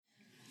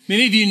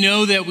Many of you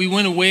know that we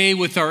went away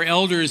with our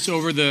elders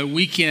over the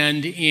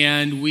weekend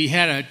and we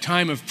had a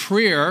time of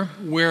prayer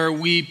where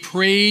we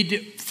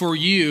prayed for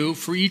you,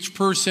 for each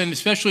person,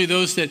 especially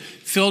those that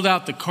filled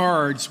out the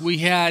cards. We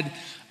had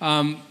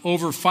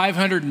over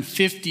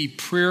 550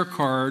 prayer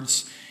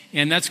cards,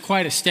 and that's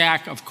quite a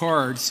stack of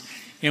cards.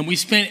 And we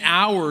spent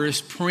hours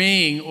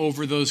praying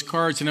over those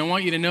cards. And I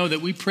want you to know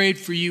that we prayed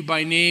for you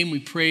by name. We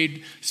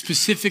prayed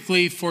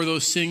specifically for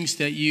those things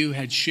that you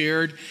had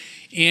shared.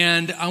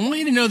 And I want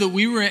you to know that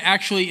we were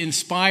actually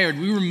inspired.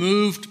 We were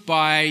moved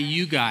by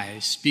you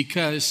guys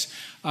because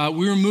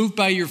we were moved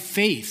by your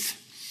faith.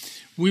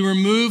 We were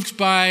moved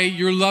by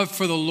your love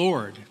for the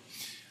Lord.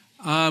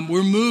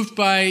 We're moved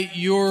by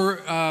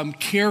your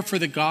care for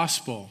the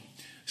gospel.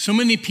 So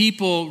many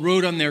people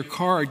wrote on their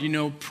card,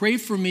 pray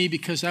for me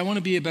because I want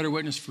to be a better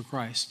witness for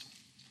Christ.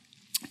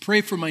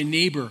 Pray for my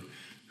neighbor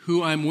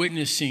who I'm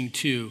witnessing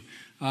to,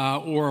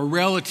 or a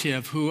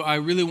relative who I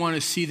really want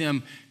to see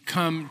them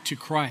come to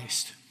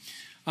Christ.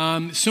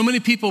 So many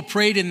people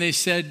prayed and they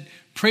said,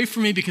 pray for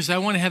me because I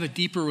want to have a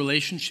deeper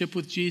relationship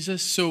with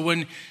Jesus. So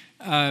when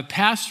a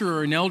pastor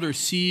or an elder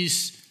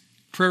sees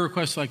prayer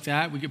requests like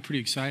that, we get pretty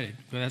excited.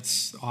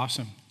 That's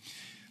awesome.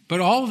 But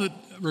all of the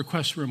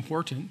requests were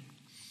important.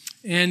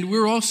 And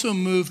we're also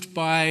moved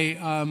by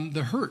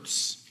the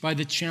hurts, by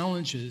the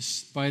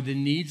challenges, by the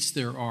needs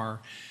there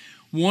are.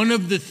 One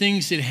of the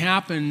things that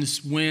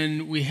happens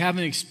when we have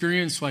an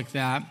experience like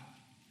that,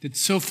 that's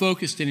so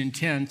focused and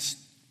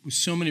intense with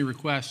so many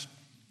requests,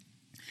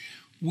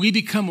 we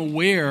become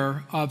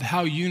aware of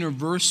how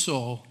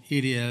universal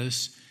it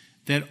is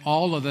that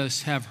all of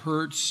us have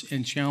hurts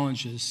and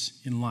challenges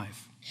in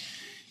life.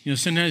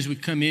 Sometimes we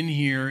come in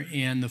here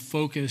and the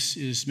focus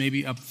is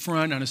maybe up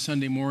front on a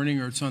Sunday morning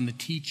or it's on the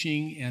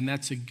teaching, and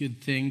that's a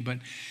good thing. But,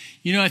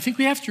 I think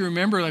we have to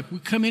remember, we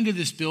come into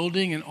this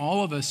building and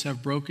all of us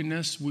have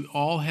brokenness. We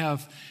all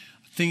have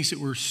things that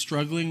we're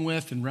struggling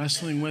with and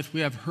wrestling with. We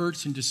have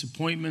hurts and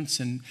disappointments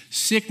and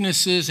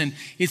sicknesses, and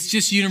it's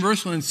just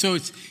universal. And so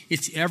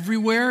it's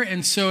everywhere.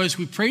 And so as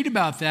we prayed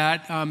about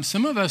that,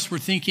 some of us were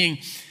thinking,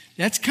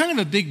 that's kind of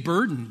a big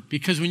burden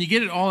because when you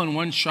get it all in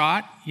one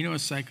shot,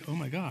 it's like, oh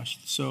my gosh.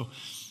 So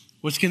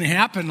what's going to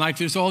happen?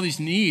 There's all these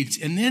needs.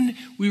 And then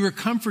we were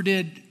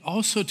comforted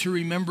also to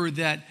remember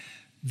that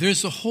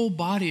there's the whole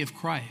body of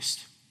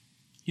Christ.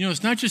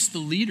 It's not just the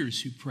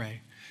leaders who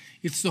pray.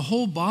 It's the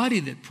whole body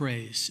that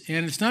prays.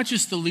 And it's not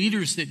just the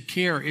leaders that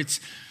care. It's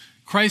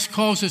Christ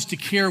calls us to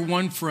care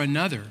one for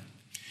another.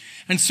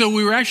 And so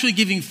we were actually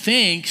giving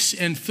thanks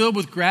and filled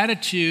with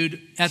gratitude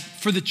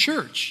for the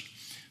church,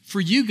 for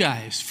you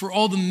guys, for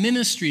all the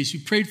ministries. We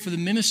prayed for the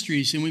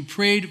ministries and we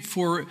prayed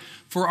for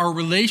our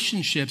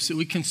relationships that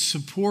we can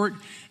support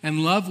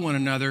and love one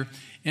another.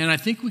 And I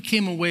think we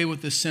came away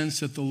with the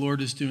sense that the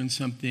Lord is doing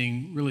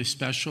something really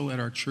special at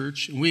our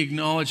church. And we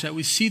acknowledge that.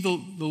 We see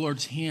the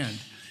Lord's hand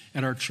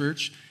at our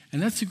church,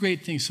 and that's a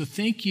great thing. So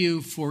thank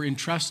you for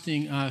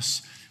entrusting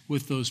us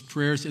with those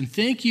prayers, and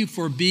thank you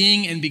for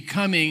being and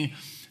becoming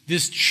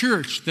this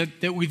church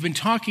that we've been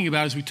talking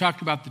about as we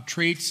talked about the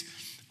traits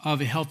of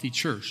a healthy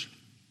church.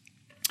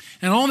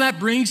 And all that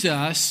brings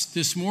us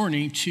this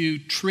morning to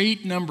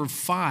trait number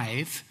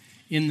 5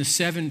 in the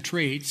 7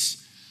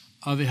 traits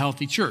of a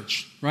healthy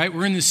church, right?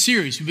 We're in this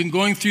series. We've been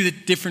going through the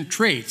different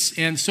traits,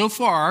 and so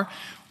far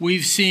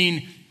we've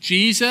seen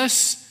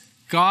Jesus,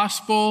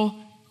 gospel,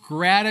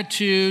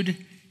 gratitude,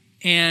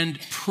 and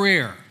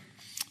prayer.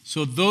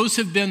 So those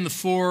have been the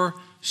 4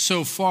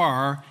 so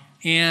far.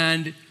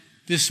 And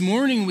this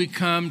morning we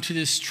come to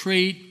this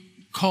trait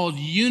called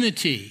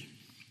unity.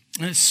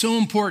 And it's so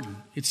important.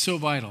 It's so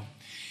vital.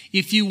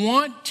 If you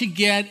want to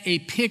get a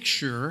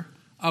picture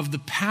of the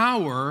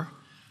power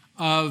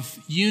of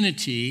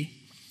unity,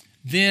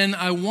 then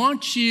I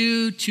want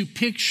you to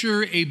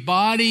picture a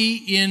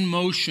body in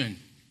motion.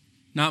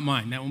 Not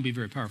mine. That won't be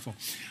very powerful.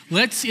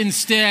 Let's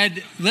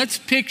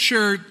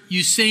picture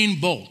Usain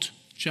Bolt,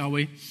 shall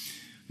we?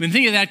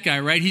 Think of that guy,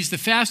 right? He's the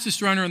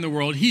fastest runner in the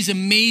world. He's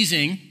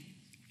amazing.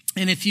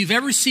 And if you've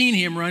ever seen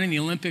him run in the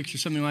Olympics or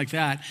something like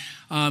that,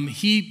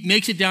 he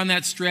makes it down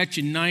that stretch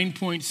in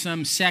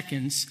 9-point-some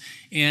seconds.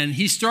 And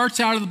he starts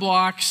out of the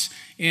blocks.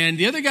 And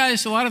the other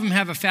guys, a lot of them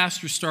have a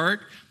faster start.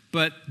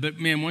 But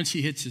man, once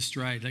he hits his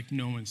stride,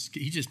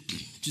 he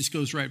just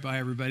goes right by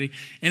everybody.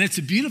 And it's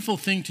a beautiful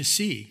thing to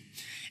see.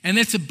 And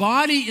it's a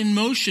body in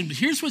motion. But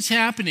here's what's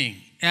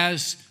happening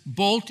as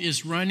Bolt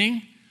is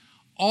running.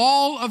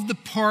 All of the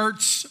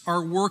parts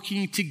are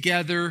working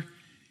together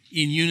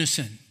in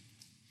unison.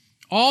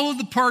 All of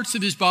the parts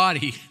of his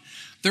body,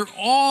 they're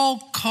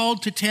all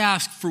called to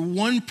task for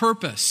one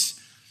purpose.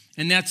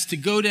 And that's to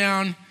go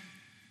down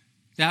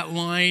that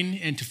line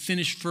and to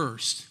finish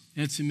first.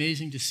 And it's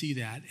amazing to see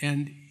that.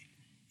 And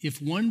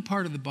if one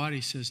part of the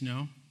body says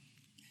no,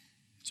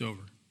 it's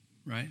over,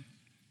 right?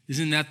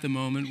 Isn't that the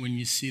moment when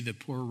you see the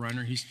poor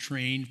runner? He's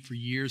trained for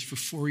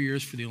 4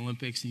 years for the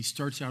Olympics, and he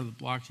starts out of the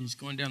blocks, and he's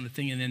going down the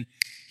thing, and then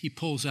he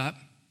pulls up.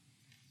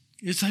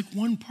 It's like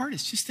one part.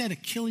 It's just that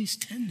Achilles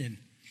tendon.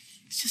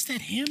 It's just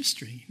that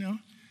hamstring,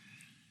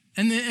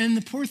 And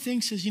the poor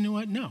thing says, you know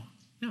what? No,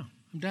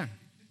 I'm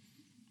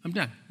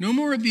done. No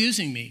more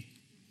abusing me.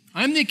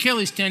 I'm the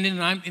Achilles tendon,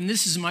 and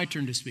this is my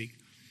turn to speak.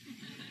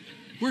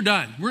 We're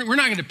done. We're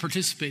not going to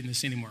participate in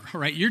this anymore. All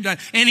right, you're done.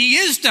 And he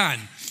is done.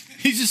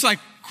 He's just like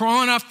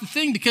crawling off the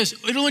thing because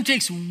it only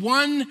takes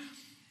one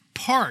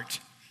part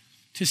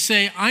to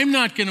say, I'm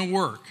not going to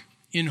work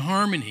in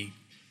harmony.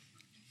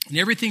 And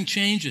everything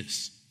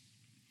changes.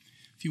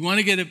 If you want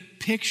to get a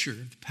picture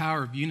of the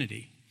power of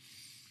unity,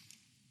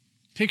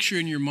 picture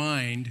in your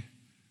mind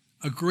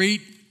a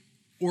great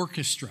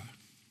orchestra,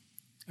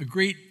 a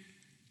great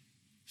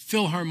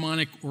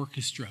philharmonic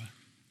orchestra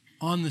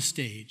on the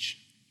stage.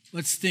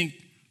 Let's think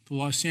the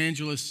Los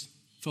Angeles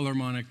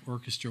Philharmonic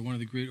Orchestra, one of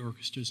the great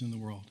orchestras in the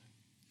world.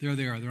 There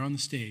they are. They're on the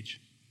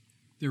stage.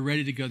 They're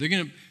ready to go. They're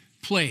going to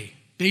play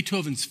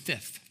Beethoven's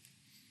Fifth.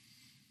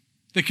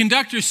 The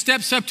conductor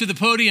steps up to the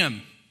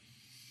podium.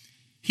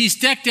 He's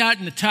decked out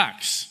in a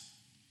tux.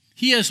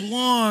 He has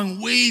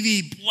long,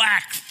 wavy,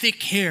 black,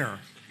 thick hair.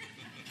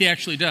 He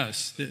actually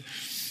does. And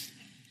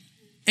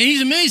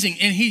he's amazing.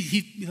 And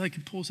he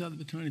like pulls out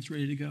the baton. It's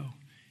ready to go.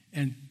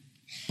 And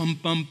bum,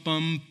 bum,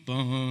 bum,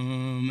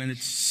 bum. And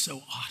it's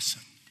so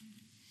awesome.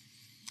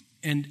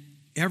 And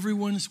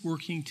everyone's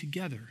working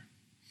together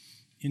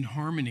in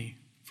harmony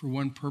for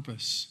one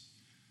purpose.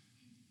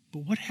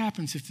 But what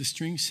happens if the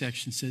string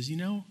section says,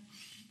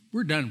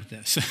 we're done with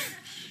this.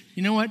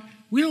 You know what?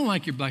 We don't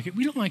like your blanket.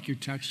 We don't like your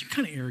tux. You're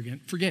kind of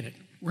arrogant. Forget it.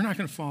 We're not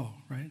going to follow,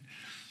 right?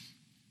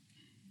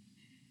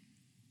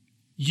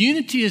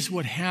 Unity is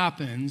what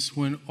happens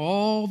when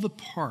all the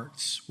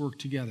parts work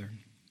together.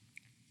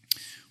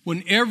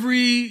 When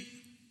every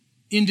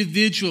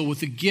individual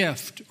with a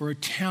gift or a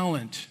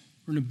talent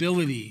or an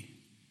ability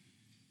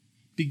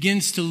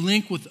begins to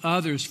link with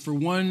others for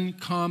one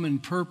common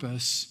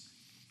purpose,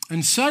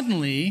 and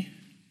suddenly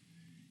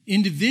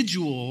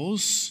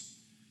individuals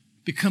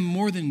become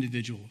more than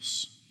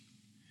individuals.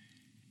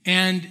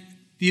 And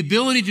the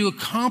ability to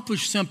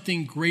accomplish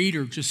something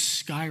greater just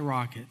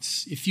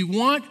skyrockets. If you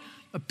want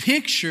a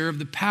picture of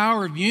the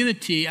power of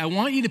unity, I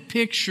want you to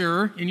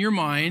picture in your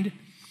mind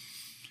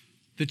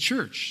the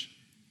church.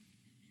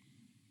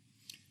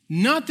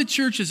 Not the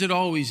church as it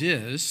always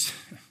is,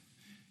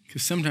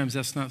 because sometimes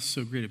that's not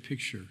so great a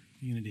picture of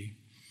unity.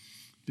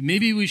 But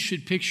maybe we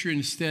should picture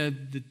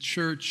instead the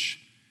church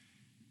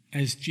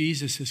as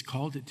Jesus has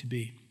called it to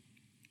be.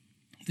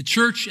 The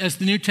church as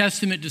the New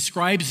Testament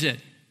describes it.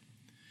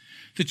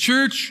 The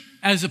church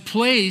as a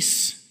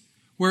place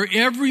where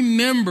every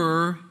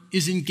member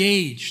is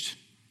engaged.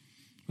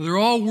 Where they're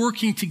all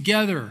working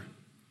together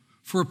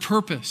for a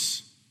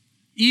purpose.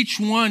 Each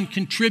one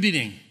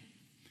contributing.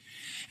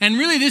 And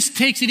really this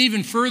takes it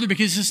even further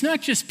because it's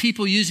not just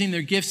people using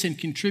their gifts and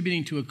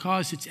contributing to a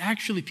cause. It's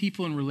actually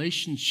people in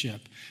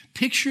relationship.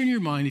 Picture in your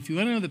mind, if you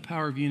want to know the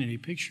power of unity,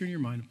 picture in your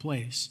mind a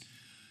place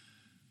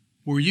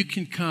where you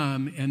can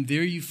come and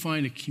there you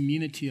find a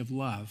community of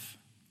love.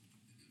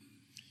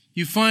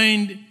 You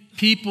find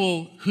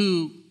people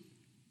who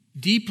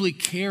deeply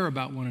care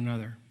about one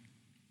another.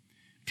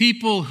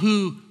 People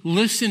who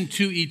listen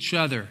to each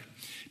other.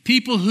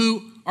 People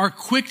who are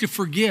quick to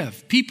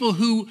forgive. People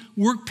who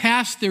work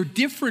past their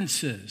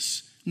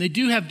differences. And they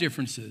do have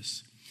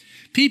differences.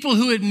 People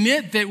who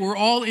admit that we're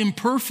all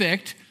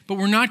imperfect, but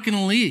we're not going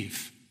to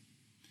leave.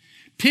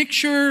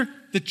 Picture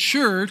the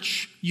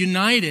church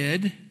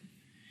united,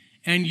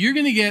 and you're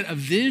going to get a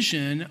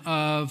vision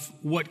of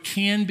what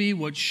can be,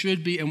 what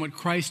should be, and what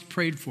Christ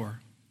prayed for.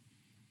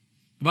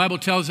 The Bible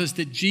tells us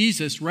that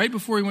Jesus, right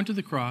before he went to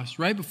the cross,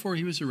 right before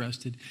he was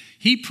arrested,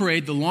 he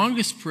prayed the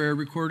longest prayer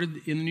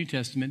recorded in the New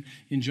Testament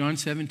in John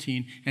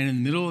 17. And in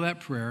the middle of that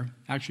prayer,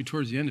 actually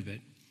towards the end of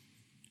it,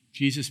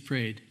 Jesus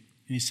prayed.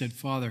 And he said,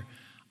 Father,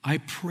 I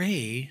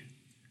pray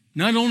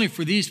not only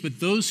for these, but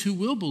those who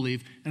will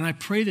believe. And I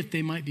pray that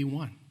they might be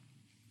one.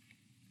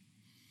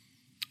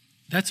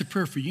 That's a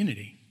prayer for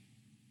unity.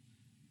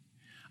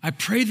 I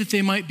pray that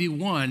they might be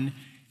one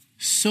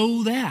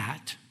so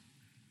that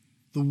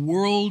the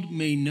world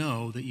may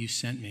know that you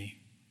sent me.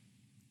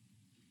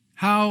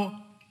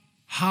 How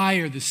high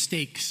are the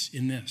stakes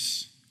in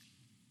this?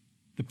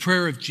 The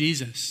prayer of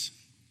Jesus.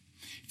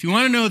 If you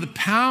want to know the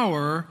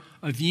power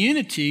of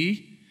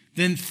unity,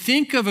 then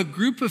think of a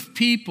group of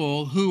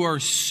people who are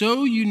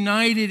so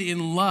united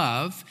in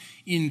love,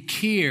 in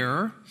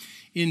care,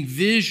 in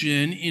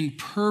vision, in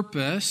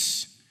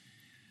purpose,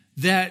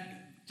 that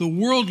the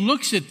world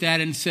looks at that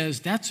and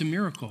says, that's a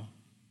miracle.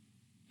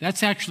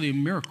 That's actually a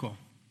miracle.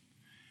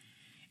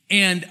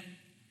 And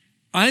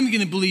I'm going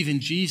to believe in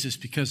Jesus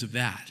because of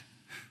that.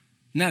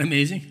 Isn't that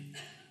amazing?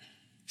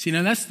 See,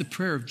 now that's the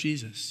prayer of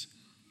Jesus.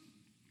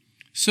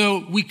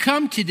 So we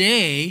come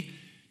today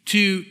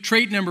to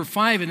trait number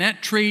 5, and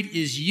that trait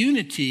is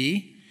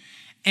unity.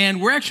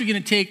 And we're actually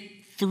going to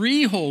take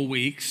 3 whole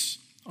weeks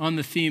on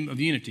the theme of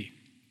unity.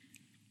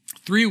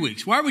 3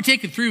 weeks. Why are we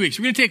taking 3 weeks?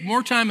 We're going to take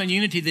more time on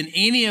unity than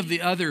any of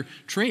the other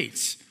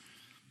traits.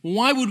 Well,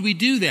 why would we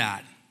do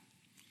that?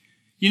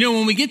 You know,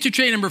 when we get to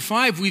trait number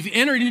 5, we've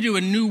entered into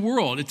a new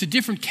world. It's a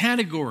different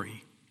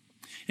category.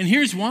 And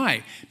here's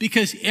why.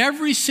 Because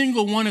every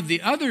single one of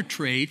the other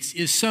traits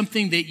is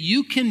something that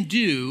you can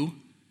do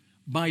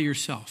by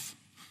yourself.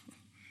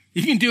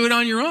 You can do it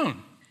on your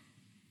own,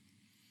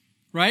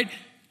 right?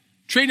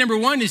 Trait number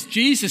one is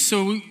Jesus.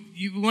 So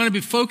you want to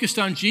be focused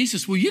on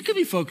Jesus. Well, you can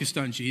be focused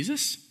on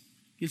Jesus.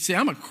 You'd say,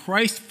 I'm a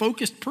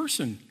Christ-focused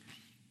person.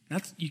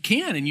 You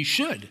can and you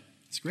should.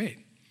 It's great.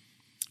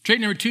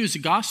 Trait number two is the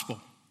gospel.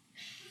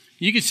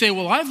 You could say,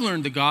 well, I've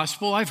learned the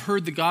gospel. I've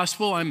heard the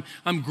gospel.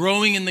 I'm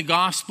growing in the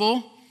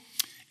gospel.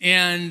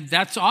 And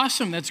that's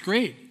awesome. That's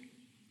great.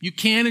 You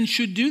can and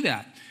should do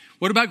that.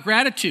 What about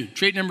gratitude?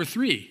 Trait number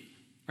three.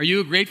 Are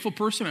you a grateful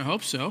person? I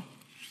hope so.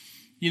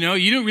 You know,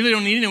 you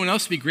don't need anyone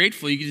else to be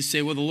grateful. You can just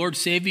say, well, the Lord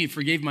saved me and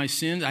forgave my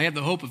sins. I have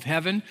the hope of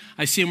heaven.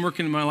 I see him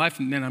working in my life,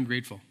 and man, I'm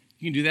grateful.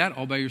 You can do that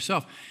all by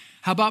yourself.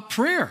 How about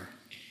prayer?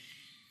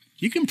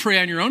 You can pray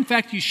on your own. In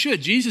fact, you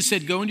should. Jesus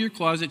said, go into your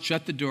closet,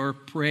 shut the door,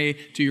 pray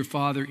to your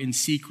Father in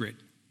secret.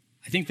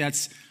 I think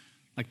that's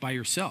like by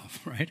yourself,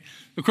 right?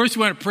 Of course,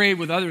 you want to pray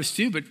with others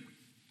too, but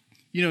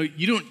you know,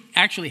 you don't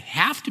actually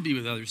have to be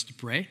with others to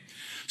pray.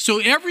 So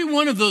every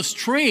one of those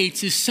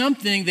traits is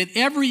something that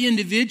every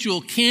individual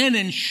can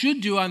and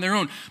should do on their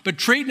own. But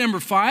trait number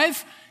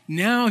five,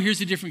 now here's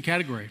a different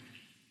category.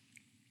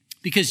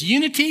 Because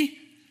unity,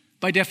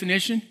 by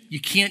definition, you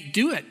can't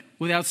do it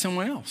without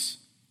someone else.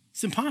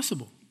 It's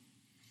impossible.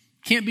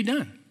 Can't be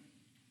done.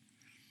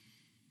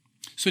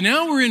 So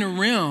now we're in a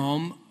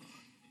realm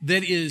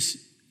that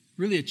is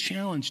really a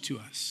challenge to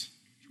us.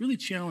 It's really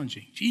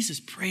challenging. Jesus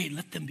prayed,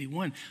 let them be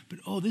one. But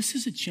this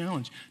is a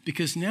challenge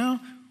because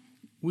now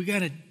we got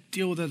to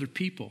deal with other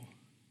people.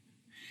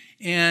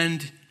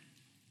 And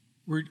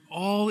we're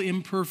all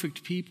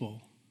imperfect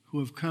people who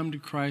have come to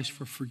Christ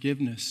for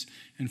forgiveness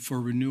and for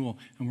renewal,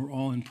 and we're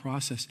all in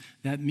process.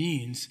 That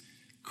means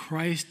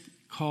Christ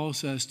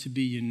calls us to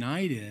be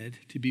united,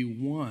 to be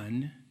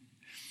one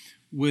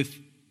with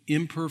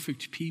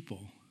imperfect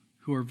people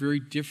who are very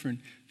different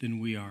than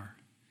we are.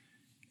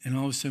 And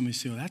all of a sudden we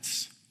say, well,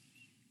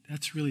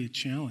 that's really a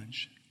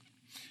challenge.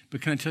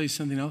 But can I tell you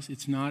something else?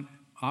 It's not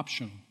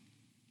optional.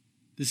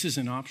 This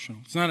isn't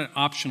optional. It's not an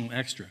optional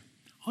extra.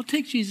 I'll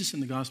take Jesus in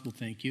the gospel,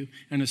 thank you,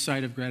 and a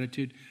side of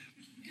gratitude.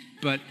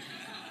 But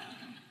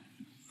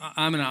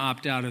I'm going to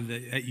opt out of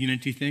that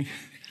unity thing.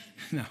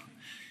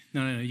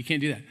 No, you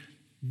can't do that.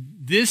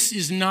 This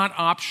is not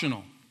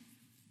optional.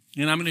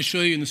 And I'm going to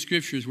show you in the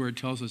scriptures where it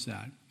tells us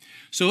that.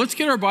 So let's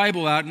get our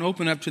Bible out and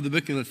open up to the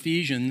book of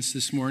Ephesians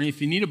this morning. If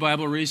you need a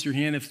Bible, raise your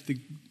hand. If the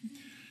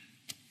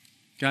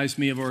guys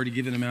may have already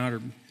given them out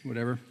or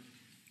whatever.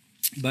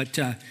 But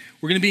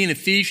we're going to be in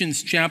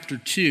Ephesians chapter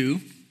 2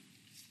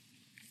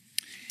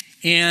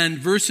 and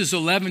verses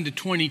 11 to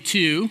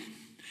 22.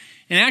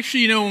 And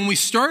actually, you know, when we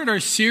started our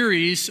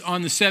series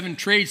on the 7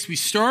 traits, we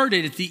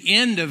started at the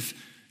end of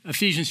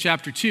Ephesians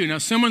chapter 2. Now,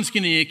 someone's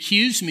going to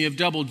accuse me of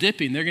double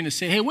dipping. They're going to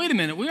say, hey, wait a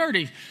minute, we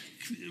already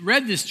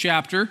read this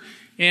chapter.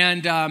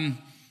 And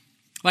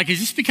is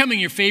this becoming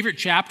your favorite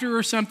chapter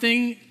or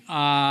something?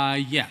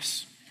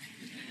 Yes.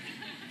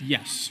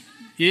 Yes.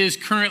 It is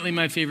currently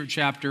my favorite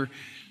chapter.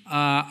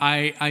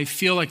 I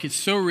feel like it's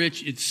so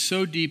rich, it's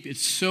so deep,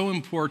 it's so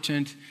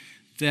important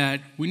that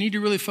we need to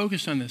really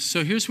focus on this.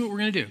 So here's what we're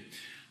going to do.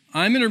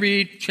 I'm going to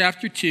read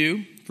chapter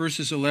 2,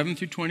 verses 11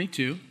 through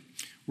 22.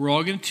 We're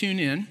all going to tune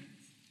in.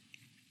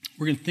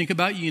 We're going to think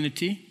about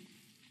unity.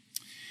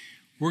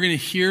 We're going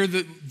to hear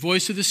the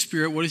voice of the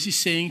Spirit. What is he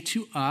saying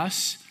to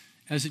us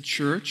as a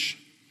church?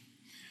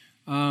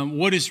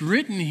 What is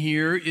written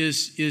here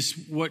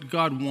is what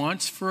God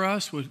wants for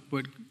us,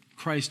 what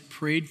Christ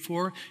prayed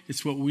for.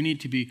 It's what we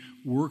need to be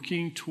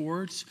working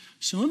towards.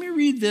 So let me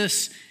read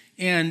this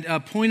and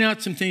point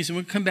out some things, and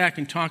we'll come back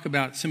and talk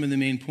about some of the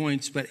main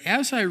points. But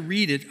as I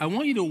read it, I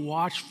want you to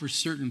watch for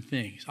certain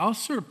things. I'll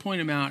sort of point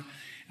them out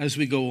as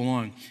we go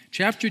along.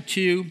 Chapter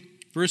 2,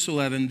 verse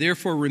 11,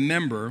 therefore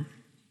remember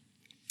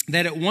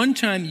that at one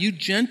time you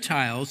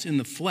Gentiles in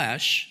the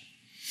flesh,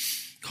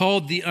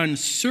 called the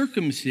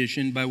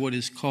uncircumcision by what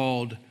is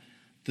called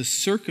the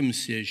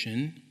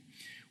circumcision,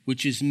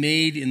 which is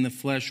made in the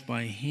flesh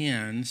by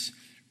hands,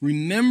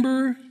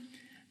 remember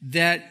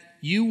that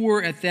you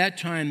were at that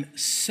time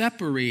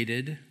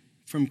separated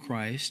from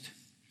Christ,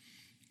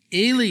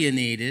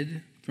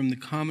 alienated from the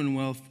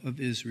commonwealth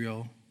of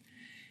Israel,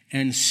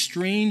 and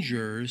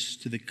strangers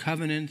to the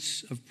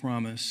covenants of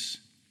promise,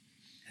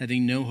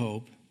 having no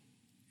hope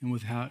and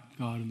without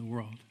God in the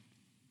world.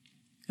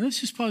 And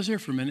let's just pause there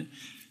for a minute.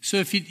 So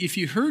if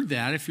you heard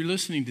that, if you're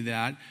listening to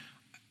that,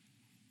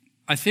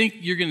 I think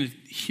you're going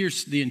to hear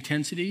the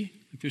intensity.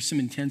 Like there's some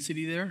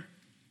intensity there.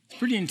 It's a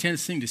pretty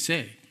intense thing to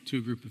say to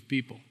a group of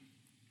people.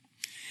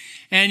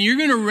 And you're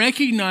going to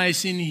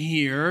recognize in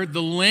here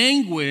the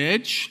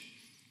language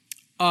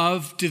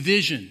of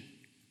division.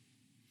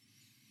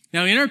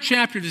 Now, in our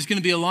chapter, there's going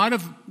to be a lot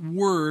of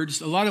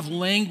words, a lot of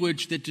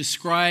language that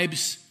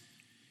describes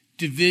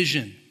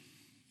division,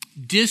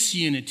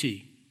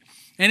 disunity.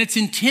 And it's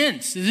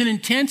intense. There's an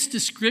intense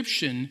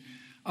description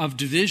of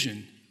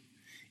division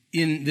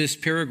in this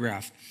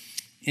paragraph.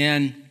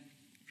 And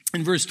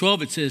In verse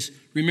 12, it says,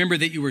 remember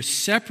that you were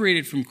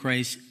separated from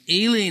Christ,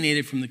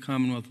 alienated from the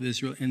commonwealth of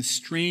Israel, and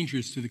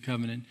strangers to the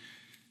covenants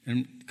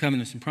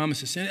and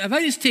promises. And if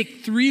I just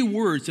take three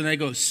words and I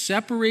go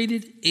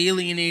separated,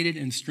 alienated,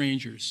 and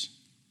strangers.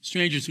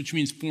 Strangers, which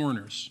means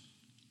foreigners,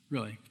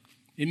 really.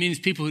 It means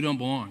people who don't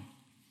belong.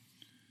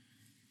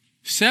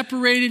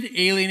 Separated,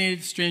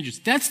 alienated, strangers.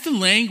 That's the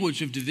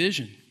language of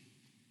division.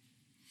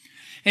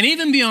 And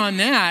even beyond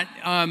that,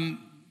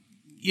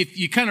 if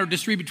you kind of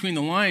just read between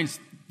the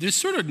lines, there's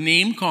sort of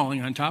name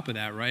calling on top of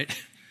that, right?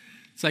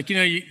 It's like,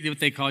 what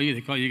they call you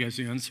guys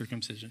the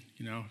uncircumcision,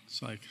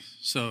 It's like,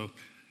 so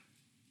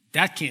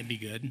that can't be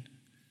good.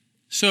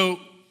 So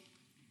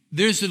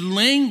there's a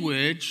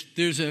language,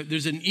 there's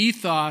an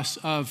ethos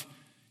of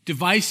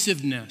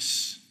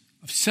divisiveness,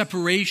 of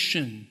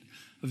separation,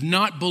 of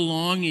not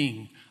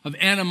belonging, of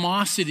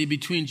animosity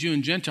between Jew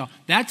and Gentile.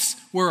 That's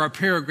where our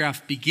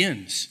paragraph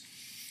begins.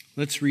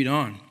 Let's read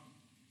on.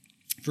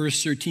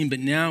 Verse 13, but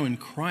now in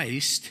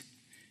Christ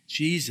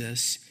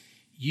Jesus,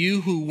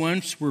 you who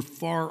once were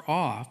far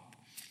off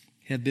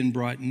have been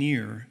brought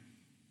near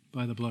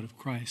by the blood of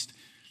Christ.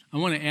 I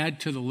want to add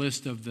to the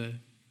list of the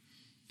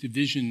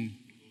division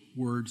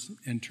words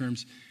and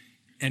terms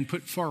and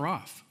put far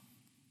off.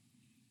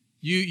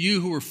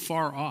 You who are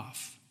far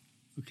off,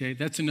 okay?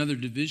 That's another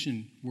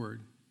division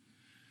word,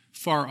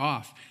 far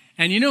off.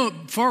 And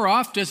far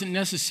off doesn't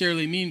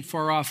necessarily mean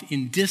far off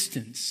in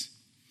distance.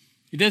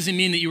 It doesn't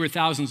mean that you were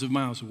thousands of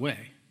miles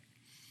away.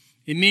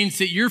 It means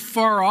that you're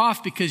far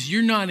off because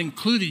you're not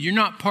included. You're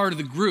not part of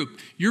the group.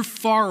 You're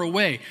far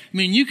away. I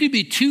mean, you could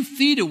be 2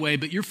 feet away,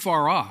 but you're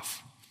far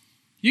off.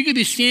 You could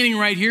be standing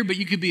right here, but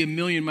you could be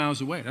 1,000,000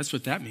 miles away. That's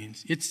what that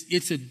means.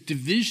 It's a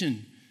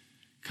division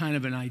kind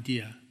of an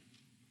idea.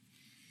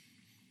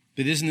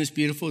 But isn't this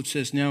beautiful? It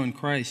says, now in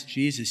Christ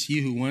Jesus,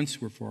 you who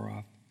once were far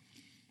off,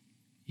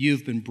 you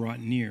have been brought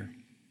near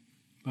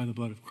by the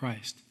blood of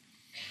Christ.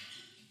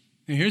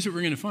 And here's what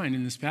we're going to find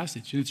in this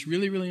passage. And it's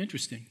really, really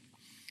interesting.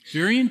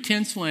 Very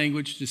intense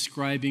language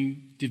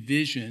describing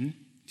division,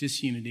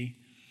 disunity,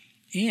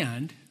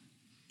 and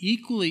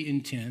equally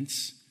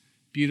intense,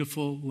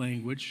 beautiful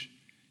language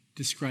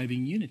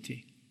describing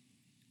unity.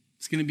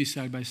 It's going to be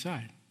side by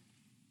side.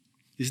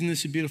 Isn't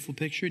this a beautiful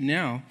picture?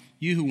 Now,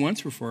 you who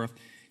once were far off,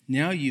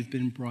 now you've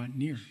been brought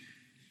near.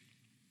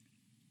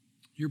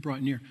 You're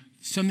brought near.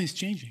 Something's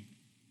changing.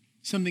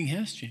 Something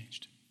has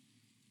changed.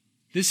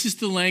 This is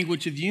the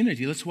language of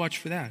unity. Let's watch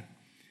for that.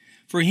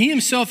 For he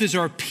himself is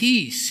our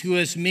peace, who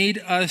has made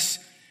us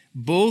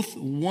both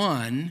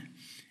one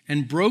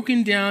and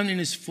broken down in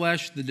his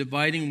flesh the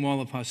dividing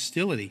wall of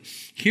hostility.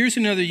 Here's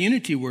another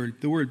unity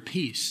word, the word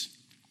peace.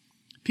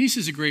 Peace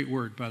is a great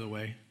word, by the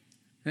way.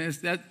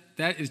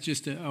 That is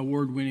just a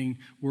award-winning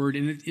word,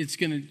 and it's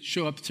going to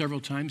show up several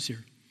times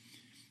here.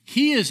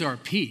 He is our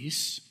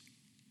peace.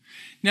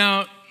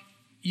 Now,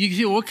 you can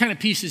say, well, what kind of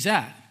peace is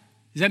that?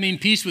 Does that mean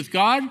peace with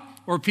God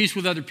or peace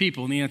with other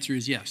people? And the answer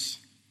is yes.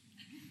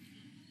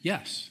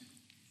 Yes.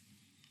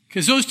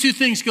 Because those two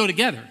things go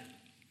together.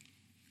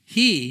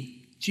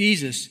 He,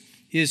 Jesus,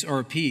 is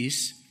our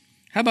peace.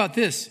 How about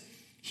this?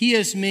 He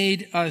has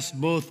made us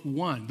both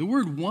one. The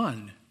word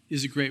one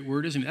is a great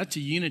word, isn't it? That's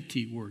a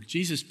unity word.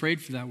 Jesus prayed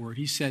for that word.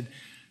 He said,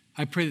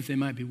 I pray that they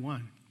might be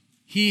one.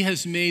 He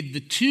has made the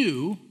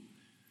two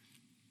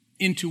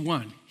into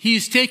one.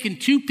 He's taken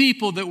two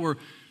people that were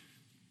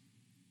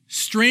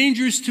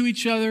strangers to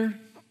each other,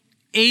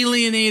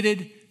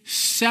 alienated,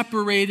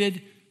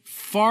 separated,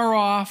 far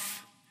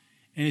off,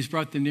 and he's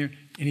brought them near,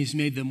 and he's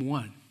made them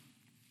one.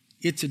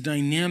 It's a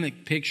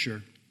dynamic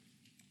picture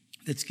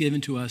that's given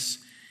to us,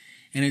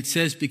 and it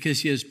says,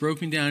 because he has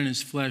broken down in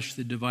his flesh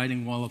the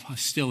dividing wall of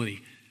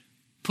hostility.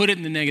 Put it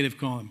in the negative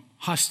column,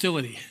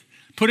 hostility.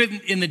 Put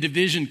it in the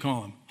division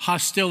column,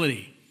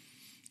 hostility.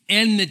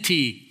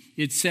 Enmity,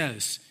 it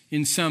says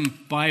in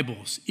some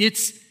Bibles.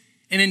 It's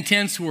an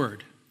intense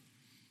word,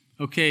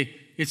 okay?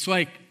 It's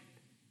like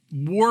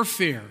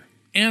warfare,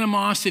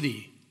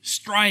 animosity,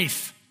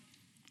 strife,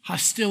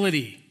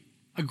 hostility,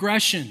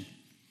 aggression.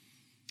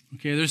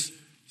 Okay, there's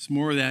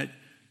more of that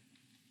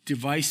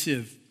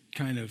divisive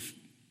kind of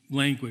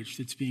language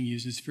that's being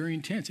used. It's very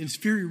intense and it's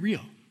very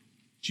real.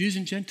 Jews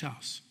and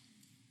Gentiles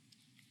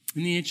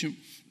in the ancient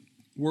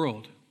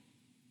world,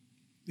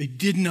 they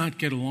did not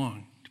get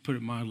along, to put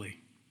it mildly.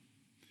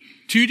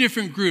 Two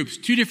different groups,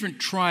 two different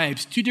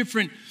tribes, two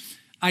different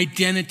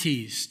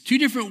identities, two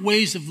different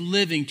ways of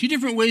living, two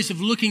different ways of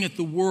looking at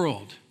the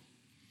world.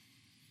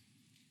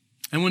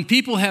 And when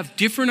people have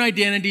different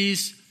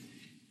identities,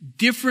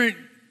 different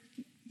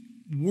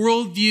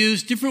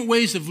worldviews, different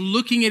ways of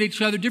looking at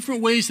each other,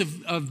 different ways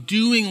of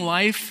doing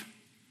life,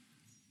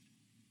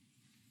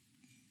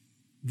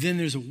 then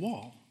there's a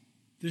wall.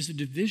 There's a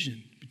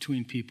division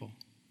between people.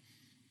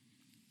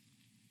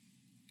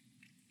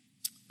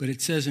 But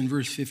it says in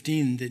verse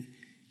 15 that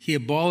he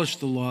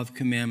abolished the law of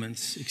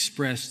commandments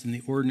expressed in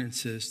the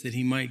ordinances that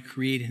he might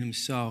create in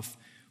himself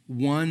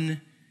one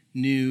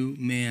new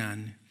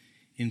man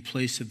in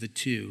place of the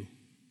two,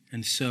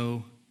 and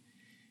so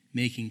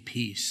making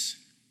peace,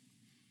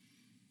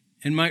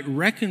 and might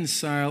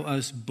reconcile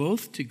us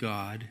both to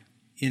God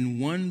in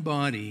one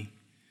body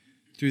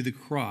through the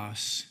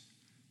cross,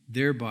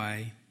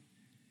 thereby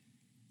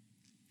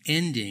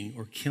ending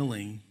or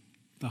killing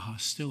the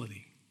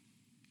hostility.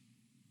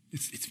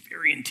 It's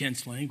very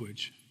intense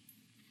language.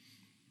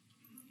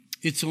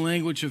 It's a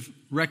language of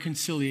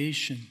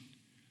reconciliation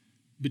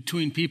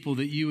between people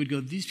that you would go,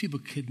 these people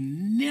could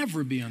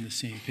never be on the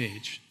same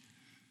page.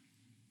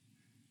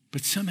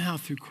 But somehow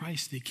through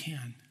Christ they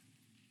can.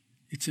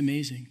 It's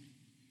amazing.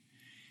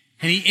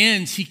 And he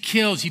ends, he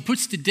kills, he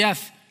puts to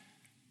death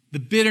the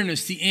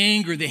bitterness, the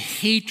anger, the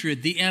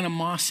hatred, the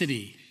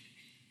animosity.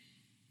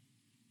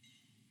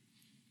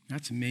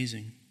 That's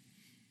amazing.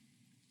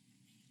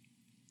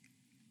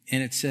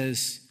 And it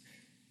says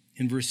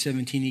in verse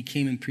 17, he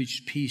came and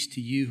preached peace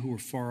to you who were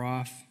far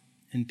off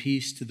and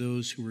peace to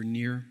those who were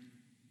near.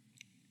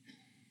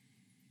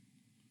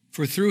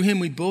 For through him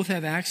we both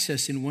have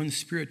access in one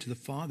spirit to the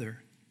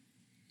Father.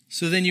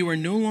 So then you are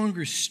no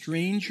longer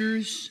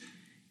strangers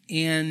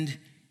and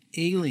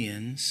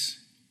aliens,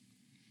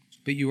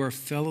 but you are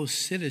fellow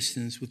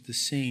citizens with the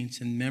saints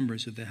and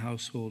members of the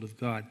household of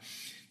God.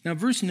 Now,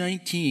 verse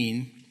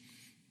 19,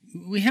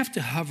 we have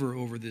to hover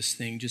over this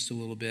thing just a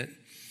little bit.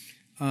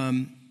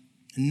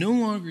 No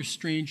longer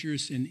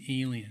strangers and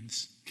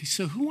aliens. Okay,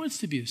 so who wants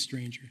to be a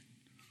stranger?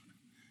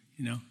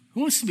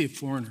 Who wants to be a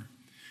foreigner?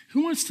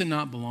 Who wants to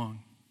not belong?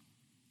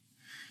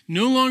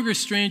 No longer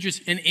strangers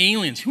and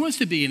aliens. Who wants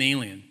to be an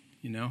alien?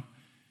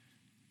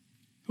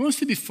 Who wants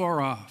to be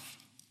far off?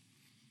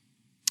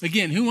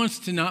 Again, who wants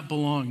to not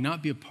belong,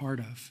 not be a part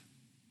of?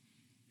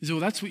 You say,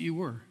 well, that's what you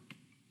were,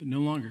 but no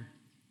longer.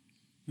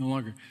 No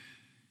longer.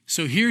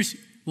 So here's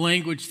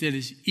language that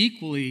is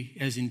equally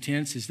as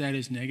intense as that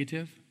is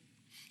negative.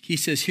 He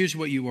says, here's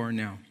what you are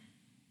now.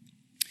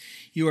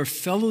 You are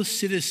fellow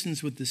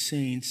citizens with the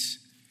saints,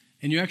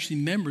 and you're actually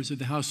members of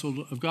the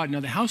household of God. Now,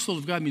 the household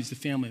of God means the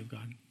family of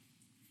God.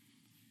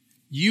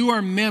 You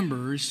are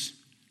members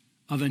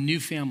of a new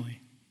family.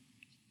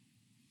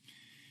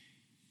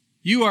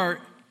 You are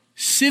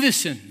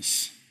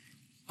citizens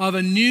of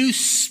a new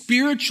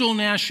spiritual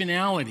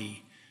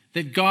nationality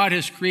that God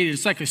has created.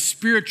 It's like a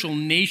spiritual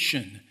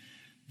nation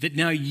that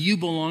now you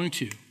belong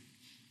to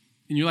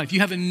in your life.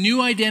 You have a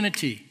new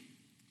identity.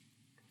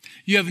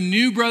 You have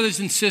new brothers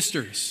and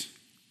sisters.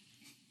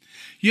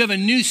 You have a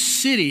new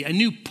city, a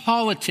new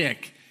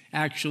politic,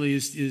 actually,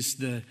 is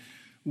the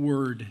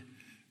word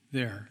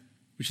there,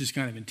 which is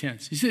kind of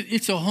intense. He said,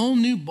 it's a whole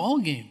new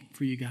ballgame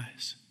for you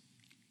guys.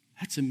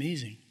 That's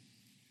amazing.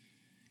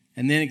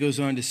 And then it goes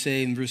on to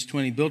say in verse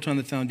 20, built on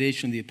the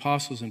foundation of the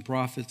apostles and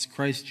prophets,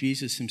 Christ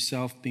Jesus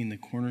himself being the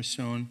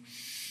cornerstone,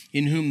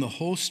 in whom the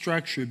whole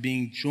structure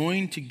being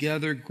joined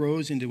together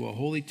grows into a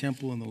holy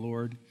temple in the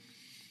Lord.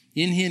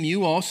 In him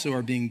you also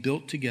are being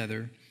built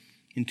together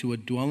into a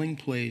dwelling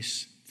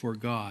place for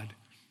God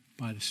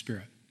by the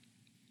Spirit.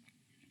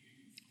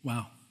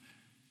 Wow.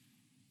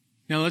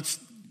 Now let's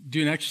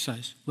do an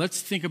exercise.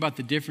 Let's think about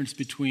the difference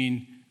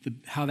between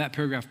how that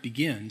paragraph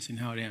begins and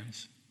how it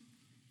ends.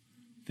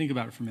 Think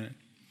about it for a minute.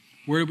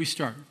 Where did we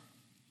start?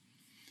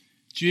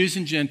 Jews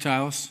and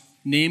Gentiles,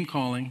 name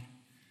calling,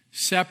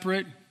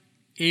 separate,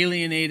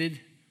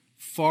 alienated,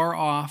 far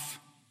off,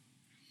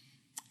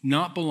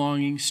 not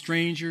belonging,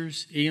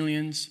 strangers,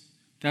 aliens.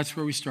 That's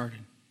where we started.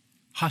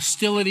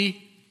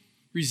 Hostility,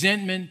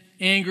 resentment,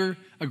 anger,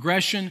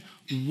 aggression,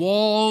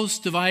 walls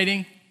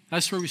dividing.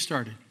 That's where we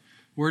started.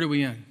 Where do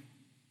we end?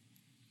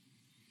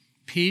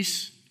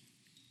 Peace,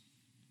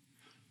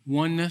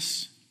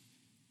 oneness,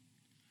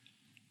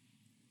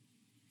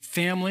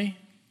 family.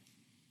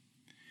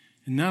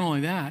 And not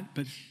only that,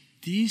 but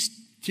these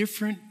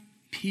different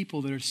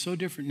people that are so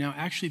different now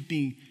actually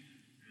being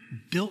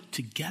built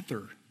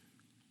together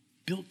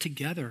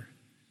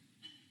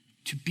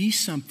to be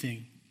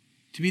something,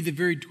 to be the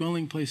very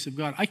dwelling place of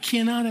God. I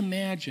cannot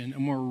imagine a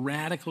more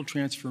radical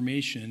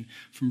transformation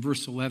from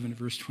verse 11 to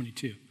verse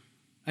 22.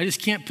 I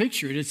just can't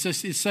picture it.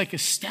 It's like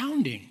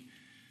astounding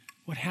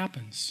what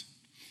happens.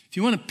 If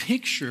you want a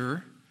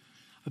picture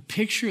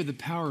of the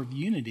power of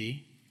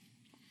unity,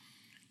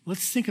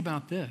 let's think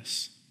about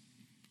this.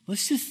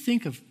 Let's just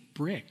think of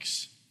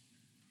bricks.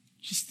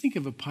 Just think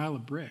of a pile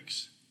of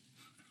bricks.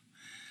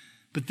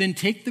 But then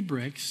take the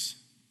bricks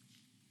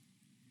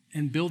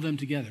and build them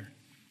together.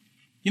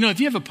 If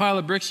you have a pile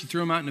of bricks, you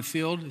throw them out in a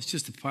field, it's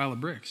just a pile of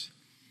bricks.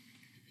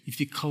 If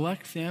you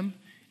collect them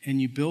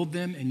and you build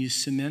them and you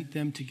cement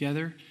them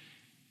together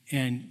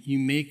and you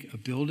make a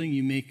building,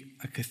 you make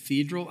a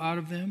cathedral out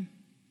of them,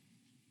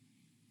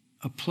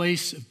 a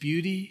place of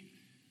beauty,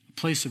 a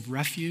place of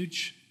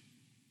refuge.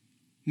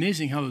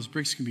 Amazing how those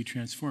bricks can be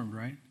transformed,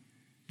 right?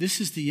 This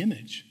is the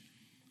image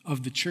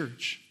of the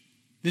church.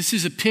 This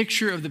is a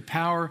picture of the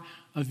power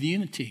of the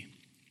unity.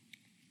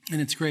 And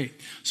it's great.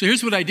 So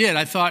here's what I did.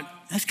 I thought,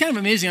 that's kind of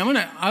amazing.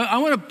 I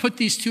want to put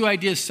these two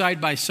ideas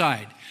side by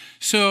side.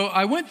 So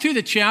I went through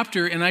the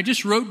chapter and I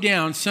just wrote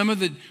down some of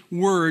the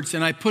words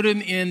and I put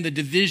them in the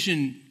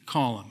division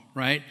column,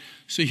 right?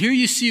 So here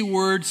you see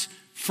words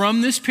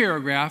from this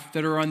paragraph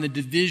that are on the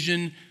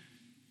division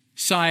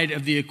side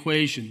of the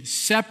equation.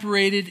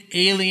 Separated,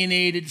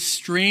 alienated,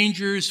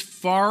 strangers,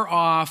 far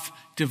off,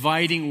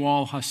 dividing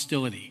wall,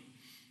 hostility.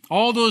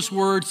 All those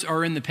words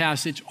are in the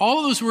passage. All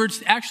of those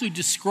words actually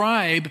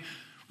describe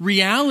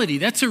reality.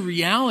 That's a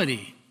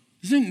reality.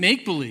 This isn't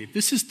make-believe.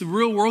 This is the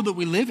real world that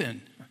we live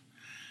in.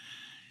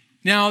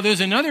 Now,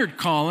 there's another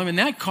column, and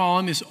that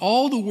column is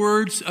all the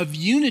words of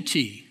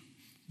unity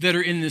that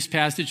are in this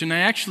passage, and I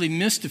actually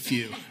missed a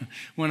few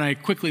when I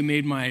quickly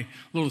made my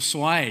little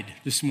slide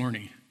this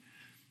morning.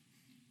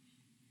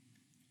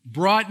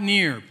 Brought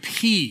near,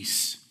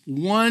 peace,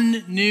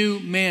 one new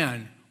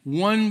man,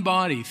 one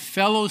body,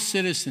 fellow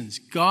citizens,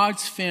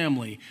 God's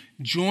family,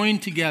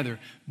 joined together,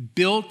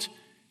 built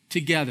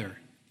together.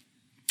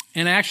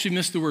 And I actually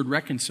missed the word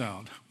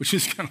reconciled, which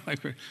is kind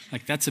of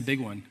like that's a big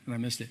one, and I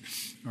missed it.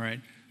 All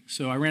right,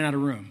 so I ran out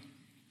of room,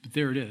 but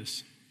there it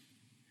is.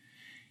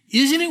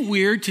 Isn't it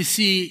weird to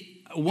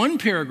see one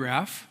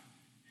paragraph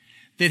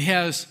that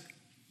has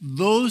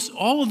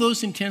all of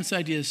those intense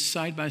ideas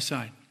side by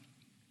side?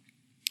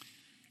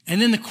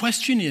 And then the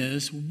question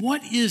is,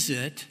 what is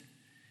it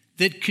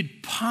that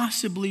could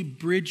possibly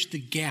bridge the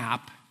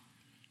gap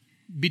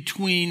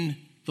between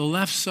the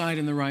left side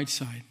and the right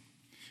side?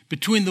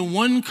 Between the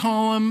one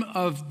column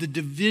of the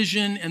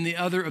division and the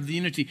other of the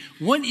unity?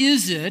 What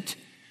is it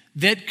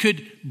that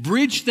could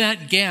bridge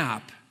that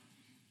gap?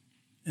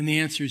 And the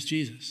answer is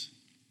Jesus.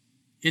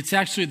 It's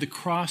actually the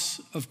cross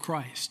of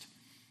Christ.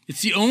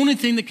 It's the only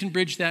thing that can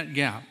bridge that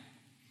gap.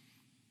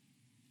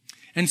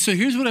 And so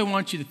here's what I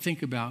want you to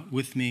think about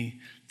with me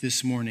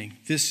this morning.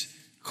 This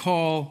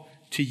call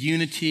to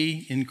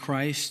unity in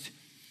Christ.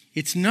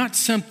 It's not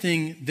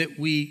something that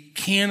we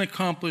can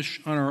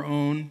accomplish on our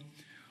own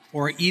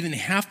or even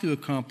have to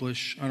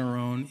accomplish on our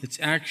own. It's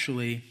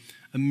actually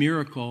a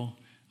miracle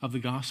of the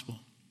gospel.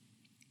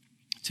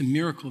 It's a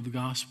miracle of the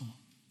gospel.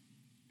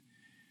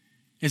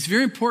 It's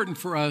very important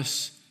for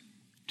us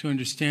to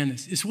understand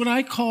this. It's what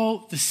I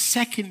call the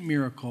second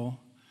miracle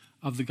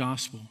of the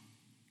gospel.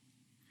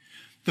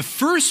 The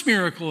first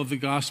miracle of the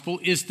gospel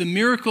is the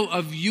miracle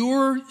of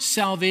your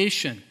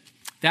salvation.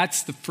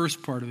 That's the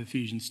first part of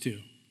Ephesians 2,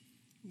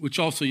 which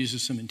also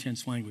uses some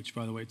intense language,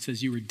 by the way. It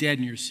says you were dead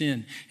in your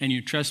sin and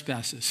your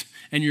trespasses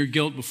and your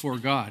guilt before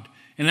God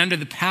and under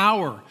the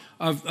power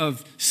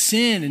of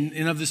sin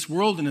and of this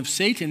world and of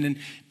Satan.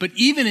 But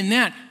even in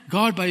that,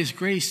 God, by his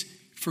grace,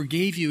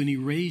 forgave you and he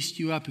raised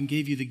you up and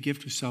gave you the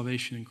gift of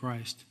salvation in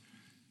Christ.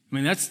 I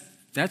mean,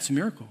 that's a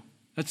miracle.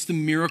 That's the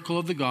miracle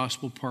of the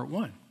gospel, part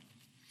one.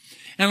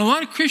 And a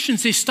lot of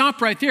Christians, they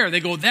stop right there.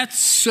 They go, that's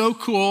so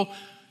cool.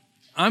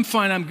 I'm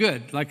fine, I'm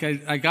good. Like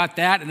I got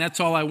that and that's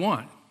all I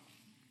want.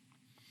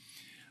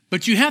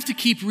 But you have to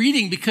keep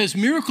reading because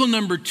miracle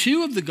number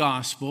 2 of the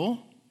gospel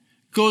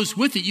goes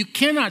with it. You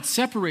cannot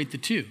separate the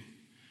two.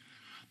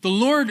 The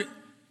Lord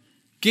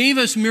gave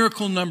us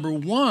miracle number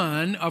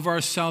 1 of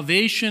our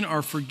salvation,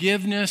 our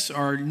forgiveness,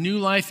 our new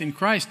life in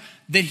Christ,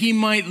 that he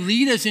might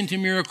lead us into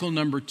miracle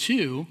number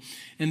 2,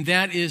 and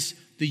that is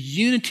the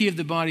unity of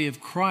the body of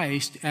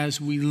Christ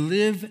as we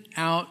live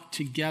out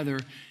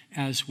together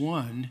as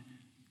one.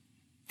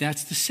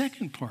 That's the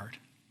second part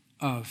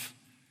of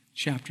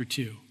chapter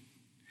 2.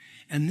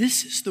 And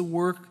this is the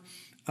work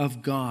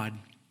of God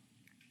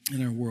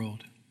in our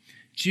world.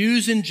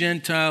 Jews and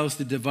Gentiles,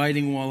 the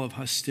dividing wall of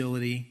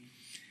hostility,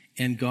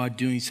 and God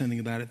doing something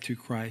about it through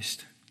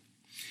Christ.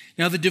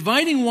 Now, the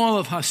dividing wall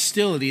of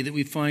hostility that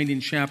we find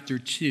in chapter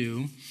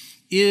 2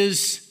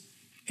 is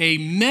a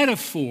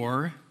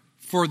metaphor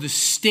for the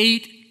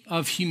state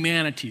of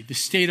humanity, the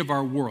state of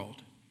our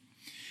world.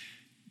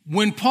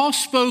 When Paul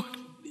spoke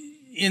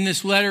in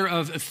this letter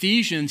of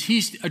Ephesians,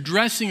 he's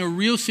addressing a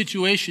real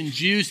situation,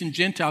 Jews and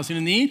Gentiles. And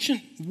in the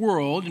ancient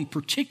world in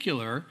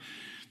particular,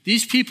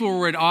 these people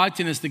were at odds,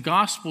 and as the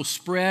gospel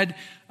spread,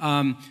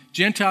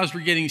 Gentiles were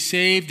getting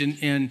saved,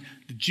 and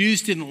the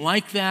Jews didn't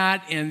like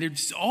that, and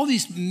there's all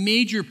these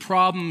major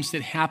problems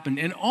that happened.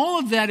 And all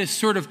of that is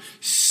sort of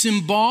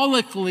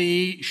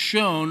symbolically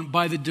shown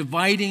by the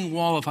dividing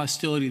wall of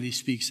hostility that he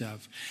speaks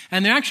of.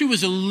 And there actually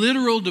was a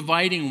literal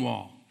dividing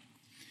wall.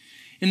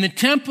 In the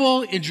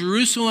temple in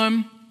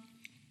Jerusalem,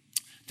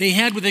 they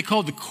had what they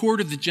called the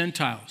court of the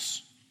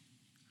Gentiles.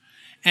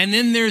 And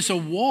then there's a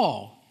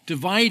wall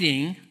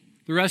dividing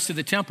the rest of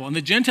the temple. And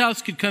the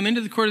Gentiles could come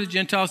into the court of the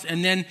Gentiles,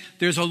 and then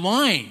there's a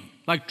line,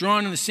 like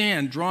drawn in the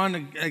sand,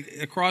 drawn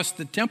across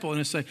the temple.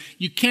 And it's like,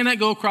 you cannot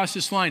go across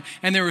this line.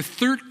 And there were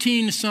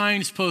 13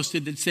 signs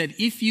posted that said,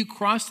 if you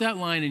cross that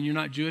line and you're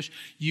not Jewish,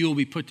 you will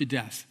be put to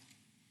death.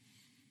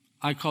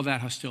 I call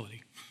that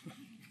hostility.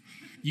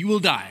 You will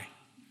die.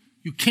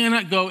 You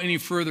cannot go any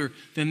further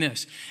than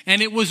this.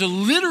 And it was a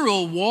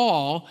literal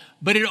wall,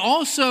 but it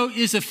also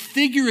is a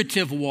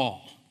figurative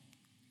wall.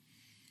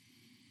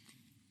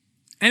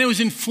 And it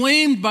was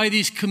inflamed by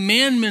these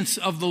commandments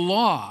of the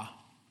law.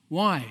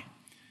 Why?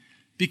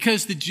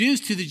 Because to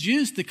the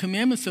Jews, the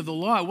commandments of the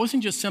law, it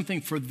wasn't just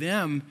something for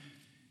them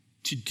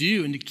to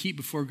do and to keep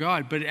before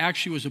God, but it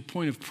actually was a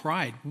point of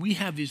pride. We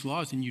have these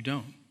laws and you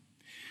don't.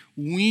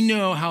 We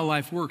know how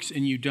life works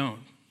and you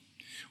don't.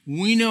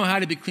 We know how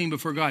to be clean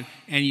before God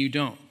and you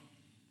don't.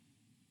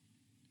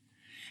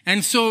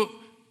 And so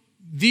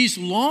these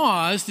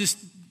laws, this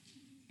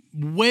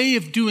way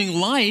of doing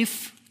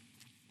life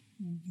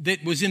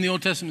that was in the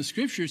Old Testament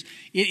scriptures,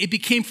 it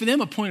became for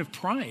them a point of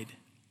pride.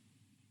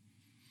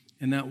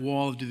 And that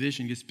wall of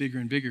division gets bigger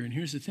and bigger. And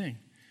here's the thing.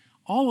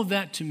 All of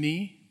that to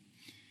me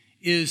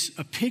is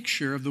a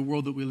picture of the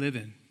world that we live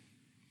in.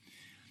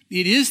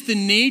 It is the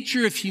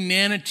nature of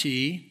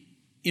humanity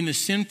in a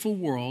sinful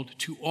world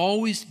to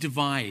always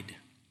divide.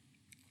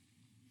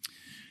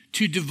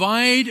 To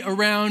divide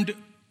around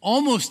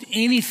almost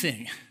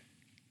anything.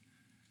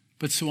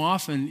 But so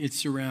often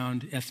it's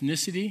around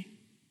ethnicity.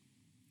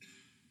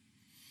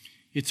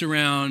 It's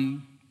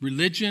around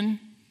religion.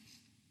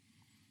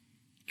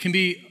 It can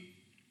be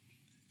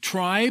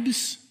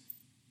tribes.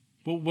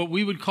 What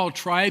we would call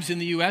tribes in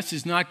the U.S.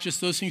 is not just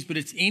those things, but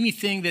it's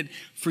anything that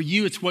for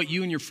you, it's what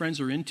you and your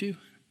friends are into.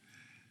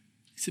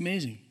 It's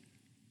amazing.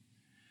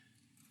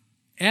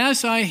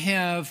 As I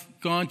have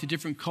gone to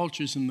different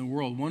cultures in the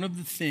world, one of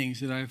the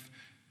things that I've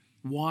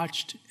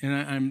watched,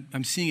 and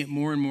I'm seeing it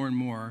more and more and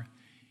more,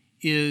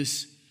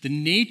 is the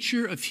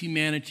nature of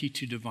humanity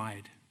to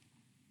divide.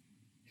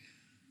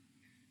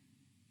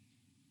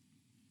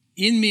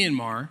 In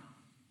Myanmar,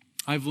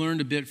 I've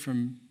learned a bit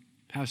from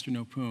Pastor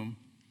Nopum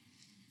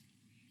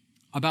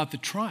about the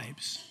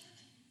tribes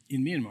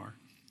in Myanmar.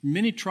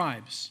 Many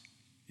tribes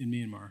in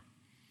Myanmar.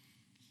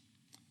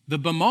 The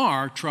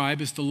Bamar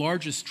tribe is the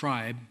largest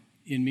tribe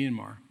in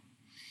Myanmar.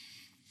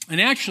 And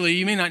actually,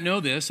 you may not know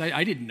this,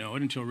 I didn't know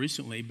it until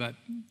recently, but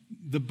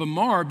the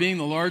Bamar being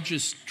the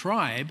largest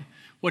tribe,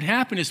 what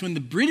happened is when the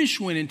British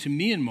went into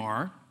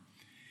Myanmar,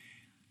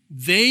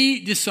 they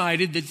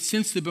decided that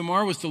since the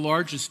Bamar was the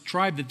largest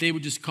tribe, that they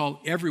would just call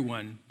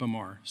everyone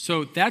Bamar.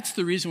 So that's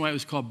the reason why it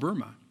was called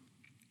Burma.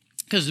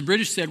 Because the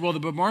British said, well, the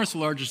Bamar is the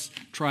largest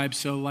tribe,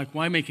 so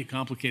why make it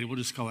complicated? We'll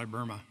just call it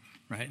Burma,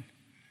 right?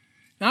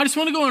 Now, I just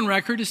want to go on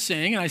record as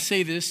saying, and I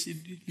say this,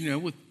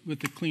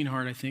 with a clean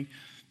heart, I think,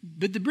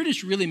 but the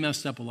British really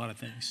messed up a lot of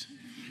things.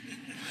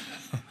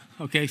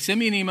 Okay, send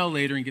me an email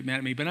later and get mad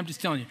at me, but I'm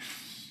just telling you.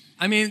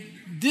 I mean,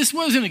 this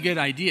wasn't a good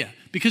idea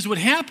because what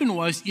happened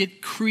was it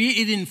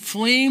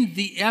inflamed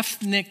the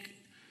ethnic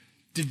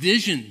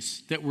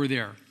divisions that were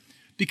there.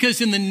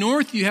 Because in the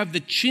north, you have the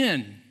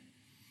Chin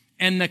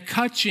and the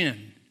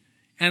Kachin,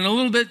 and a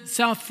little bit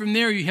south from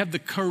there, you have the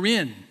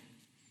Karen.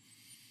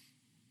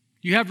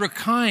 You have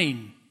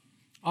Rakhine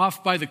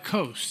off by the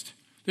coast.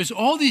 There's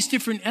all these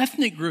different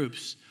ethnic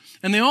groups,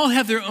 and they all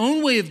have their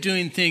own way of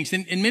doing things,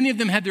 and many of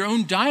them had their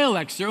own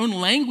dialects, their own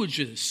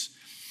languages,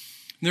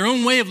 their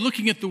own way of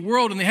looking at the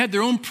world, and they had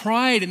their own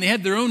pride, and they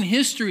had their own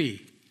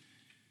history.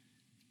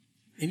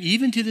 And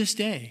even to this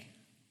day,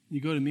 you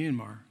go to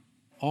Myanmar,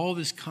 all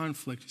this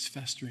conflict is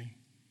festering.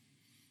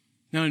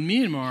 Now, in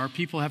Myanmar,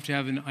 people have to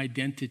have an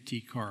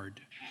identity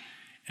card.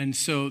 And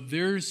so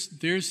there's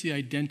the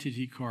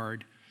identity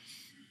card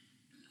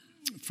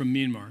from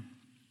Myanmar.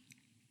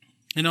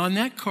 And on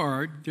that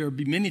card, there will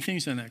be many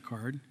things on that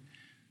card,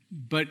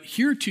 but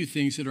here are two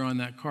things that are on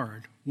that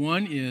card.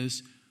 One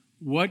is,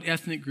 what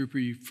ethnic group are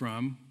you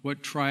from?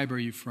 What tribe are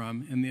you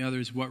from? And the other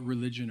is, what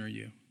religion are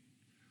you?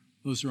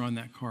 Those are on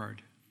that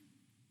card.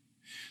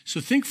 So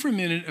think for a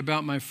minute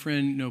about my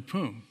friend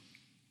Nopum,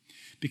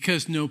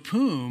 because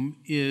Nopum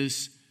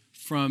is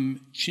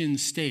from Chin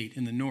State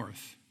in the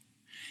north.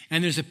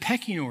 And there's a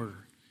pecking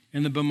order,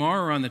 and the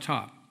Bamar are on the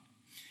top.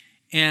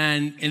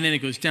 And then it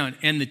goes down.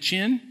 And the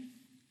Chin,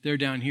 they're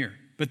down here.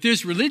 But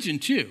there's religion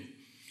too.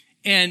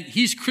 And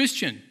he's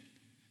Christian.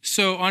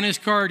 So on his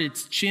card,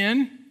 it's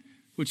Chin,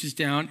 which is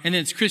down, and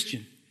then it's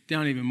Christian,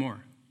 down even more.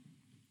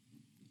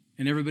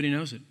 And everybody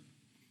knows it.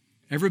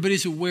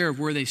 Everybody's aware of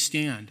where they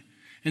stand.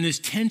 And there's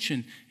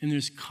tension and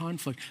there's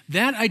conflict.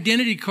 That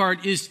identity card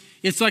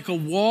it's like a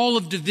wall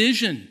of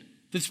division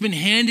that's been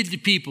handed to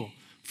people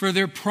for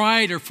their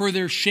pride or for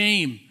their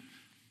shame.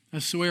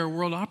 That's the way our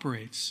world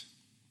operates.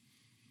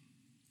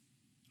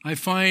 I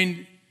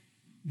find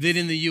that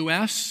in the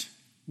U.S.,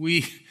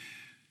 we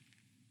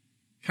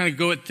kind of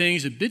go at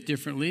things a bit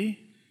differently,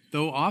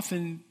 though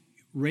often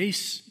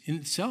race in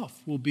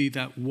itself will be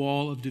that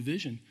wall of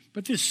division.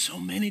 But there's so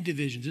many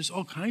divisions. There's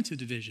all kinds of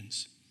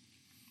divisions.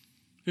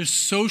 There's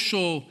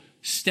social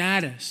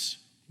status,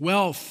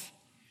 wealth,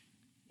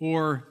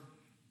 or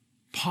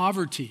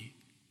poverty.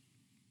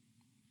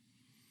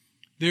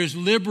 There's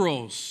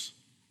liberals,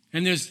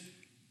 and there's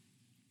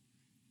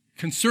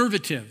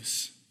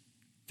conservatives.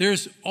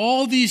 There's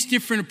all these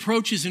different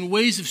approaches and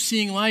ways of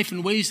seeing life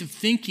and ways of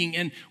thinking,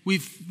 and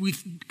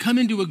we've come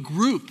into a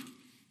group.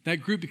 That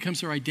group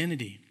becomes our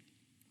identity.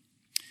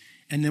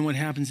 And then what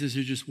happens is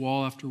there's just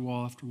wall after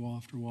wall after wall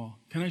after wall.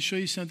 Can I show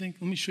you something?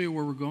 Let me show you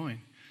where we're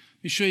going.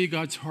 Let me show you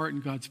God's heart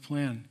and God's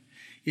plan.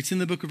 It's in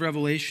the book of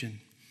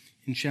Revelation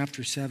in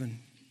chapter 7.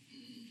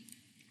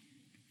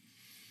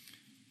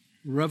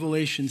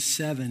 Revelation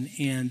 7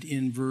 and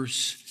in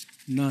verse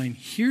 9.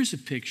 Here's a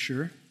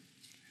picture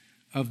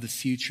of the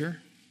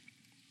future.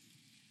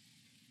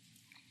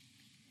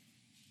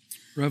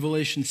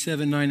 Revelation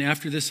 7:9.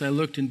 After this I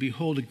looked, and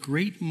behold, a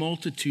great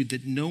multitude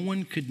that no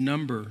one could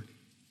number,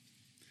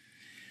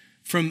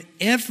 from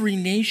every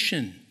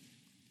nation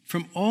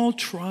from all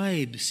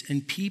tribes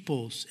and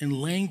peoples and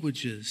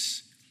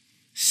languages,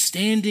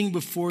 standing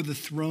before the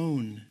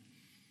throne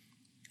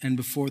and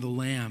before the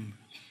Lamb,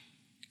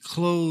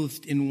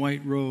 clothed in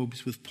white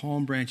robes with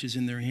palm branches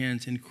in their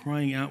hands and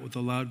crying out with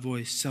a loud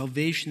voice,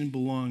 "Salvation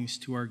belongs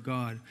to our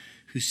God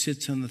who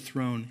sits on the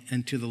throne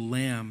and to the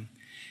Lamb."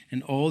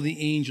 And all the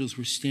angels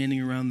were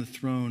standing around the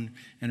throne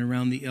and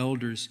around the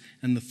elders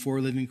and the four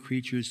living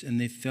creatures,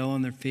 and they fell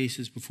on their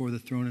faces before the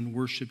throne and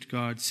worshiped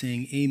God,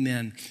 saying,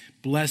 "Amen.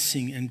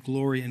 Blessing and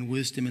glory and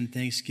wisdom and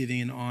thanksgiving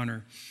and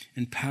honor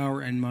and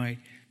power and might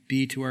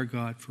be to our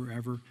God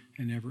forever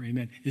and ever.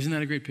 Amen." Isn't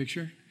that a great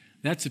picture?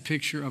 That's a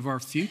picture of our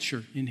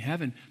future in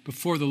heaven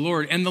before the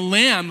Lord. And the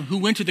Lamb who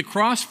went to the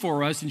cross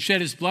for us and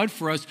shed his blood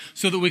for us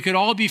so that we could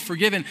all be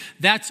forgiven,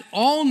 that's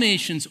all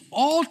nations,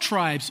 all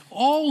tribes,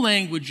 all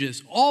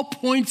languages, all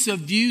points of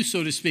view,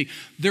 so to speak.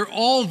 They're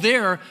all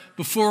there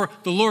before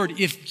the Lord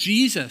if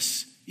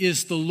Jesus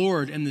is the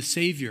Lord and the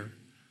Savior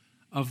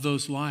of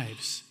those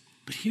lives.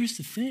 But here's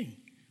the thing.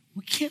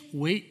 We can't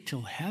wait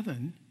till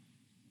heaven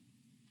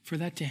for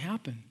that to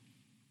happen.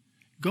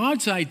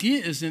 God's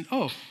idea isn't,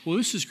 oh, well,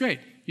 this is great.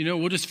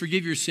 We'll just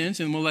forgive your sins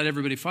and we'll let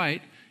everybody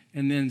fight.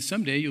 And then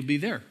someday you'll be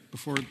there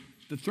before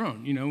the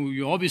throne.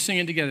 You'll all be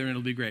singing together and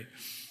it'll be great.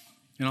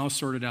 And I'll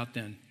sort it out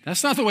then.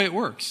 That's not the way it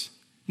works.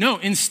 No,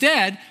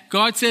 instead,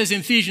 God says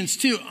in Ephesians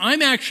 2,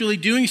 I'm actually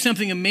doing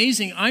something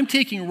amazing. I'm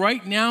taking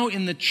right now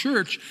in the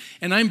church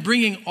and I'm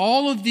bringing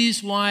all of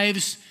these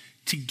lives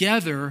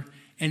together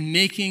and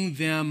making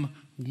them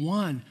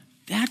one.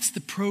 That's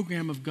the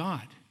program of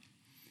God.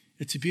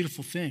 It's a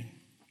beautiful thing.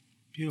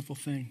 Beautiful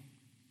thing.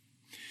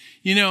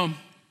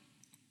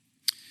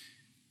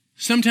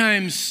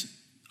 Sometimes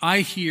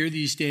I hear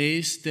these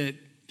days that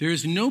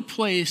there's no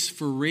place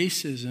for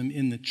racism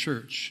in the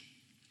church.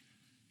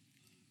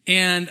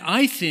 And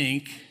I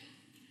think,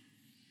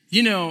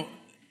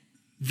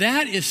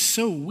 that is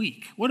so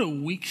weak. What a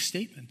weak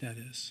statement that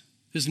is.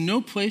 There's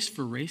no place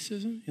for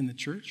racism in the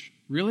church?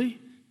 Really?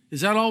 Is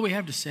that all we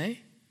have to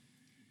say?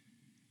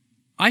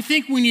 I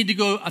think we need to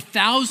go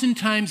 1,000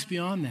 times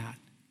beyond that.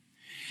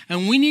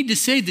 And we need to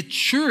say the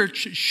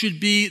church should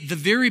be the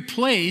very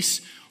place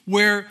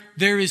where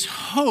there is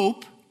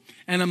hope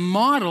and a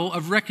model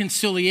of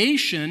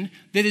reconciliation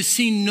that is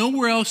seen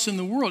nowhere else in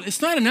the world.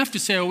 It's not enough to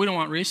say, oh, we don't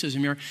want racism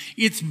here.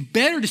 It's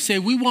better to say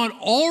we want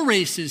all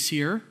races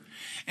here,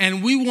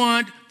 and we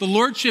want the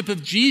lordship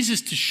of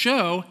Jesus to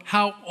show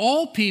how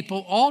all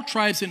people, all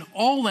tribes, and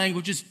all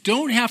languages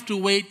don't have to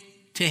wait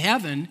to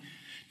heaven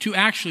to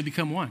actually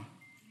become one.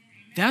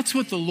 That's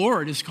what the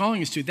Lord is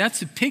calling us to. That's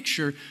the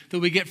picture that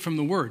we get from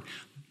the Word.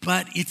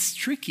 But it's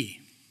tricky.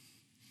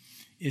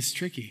 It's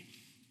tricky.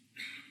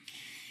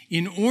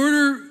 In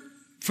order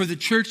for the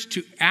church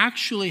to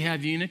actually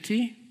have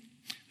unity,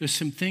 there's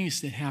some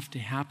things that have to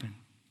happen.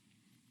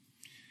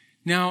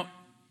 Now,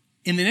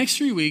 in the next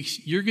 3 weeks,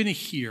 you're going to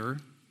hear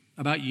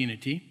about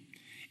unity,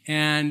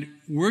 and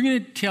we're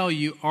going to tell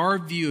you our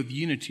view of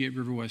unity at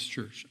River West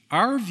Church.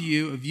 Our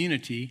view of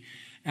unity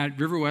at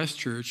River West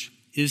Church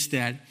is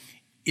that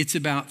it's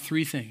about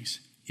three things.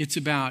 It's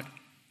about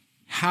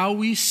how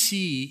we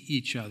see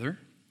each other.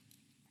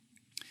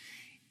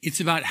 It's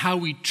about how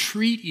we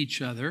treat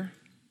each other.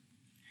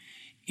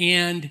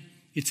 And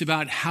it's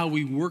about how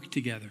we work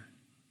together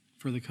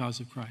for the cause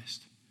of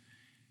Christ.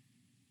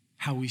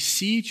 How we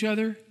see each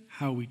other,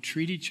 how we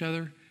treat each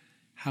other,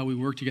 how we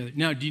work together.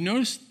 Now, do you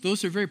notice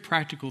those are very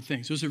practical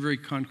things? Those are very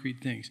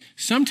concrete things.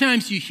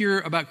 Sometimes you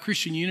hear about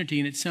Christian unity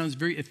and it sounds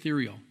very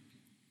ethereal,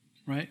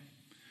 right?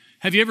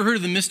 Have you ever heard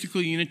of the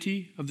mystical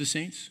unity of the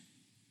saints?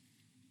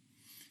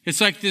 It's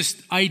like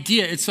this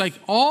idea. It's like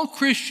all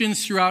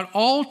Christians throughout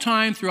all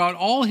time, throughout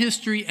all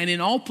history, and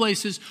in all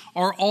places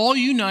are all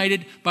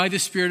united by the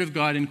Spirit of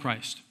God in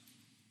Christ.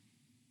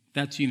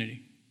 That's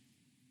unity.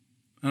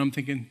 And I'm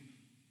thinking,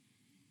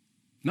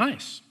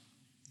 nice.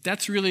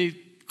 That's really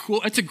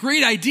cool. It's a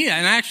great idea,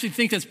 and I actually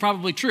think that's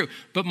probably true.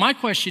 But my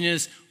question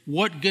is,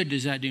 what good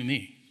does that do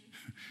me?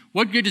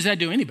 What good does that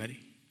do anybody?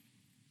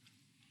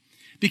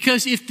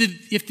 Because if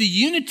the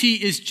unity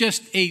is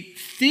just a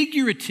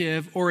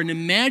figurative or an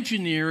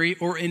imaginary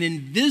or an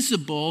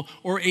invisible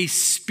or a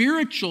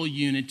spiritual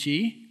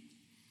unity,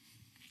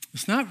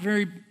 it's not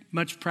very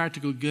much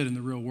practical good in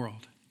the real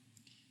world.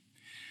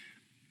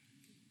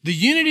 The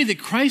unity that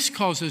Christ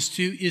calls us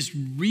to is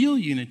real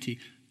unity.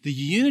 The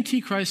unity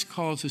Christ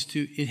calls us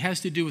to, it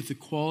has to do with the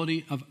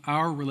quality of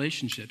our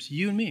relationships,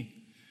 you and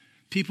me,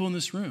 people in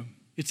this room.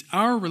 It's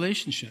our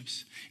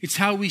relationships. It's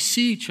how we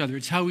see each other.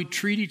 It's how we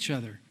treat each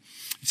other.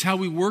 It's how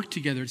we work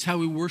together. It's how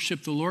we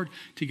worship the Lord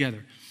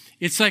together.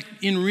 It's like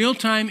in real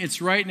time,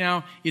 it's right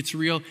now, it's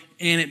real,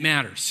 and it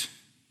matters.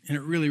 And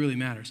it really, really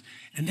matters.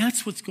 And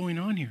that's what's going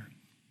on here.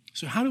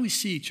 So how do we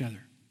see each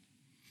other?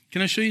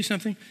 Can I show you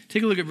something?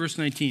 Take a look at verse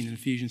 19 in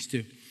Ephesians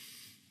 2.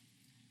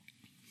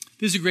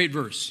 This is a great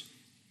verse.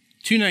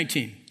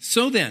 2:19.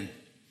 So then,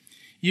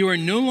 you are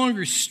no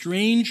longer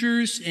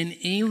strangers and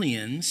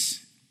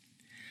aliens,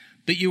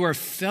 but you are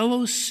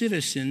fellow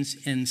citizens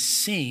and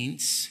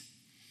saints,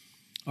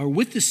 are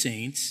with the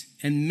saints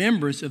and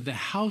members of the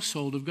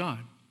household of God.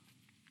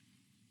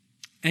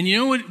 And you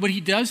know what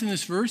he does in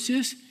this verse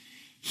is?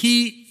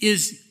 He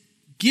is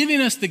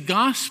giving us the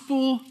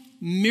gospel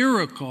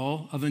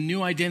miracle of a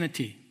new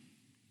identity.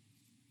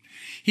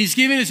 He's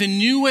giving us a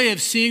new way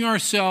of seeing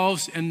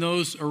ourselves and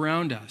those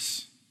around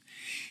us.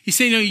 He's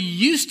saying, you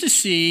used to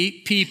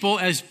see people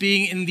as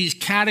being in these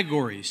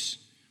categories.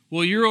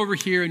 Well, you're over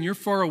here and you're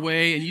far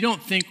away and you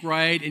don't think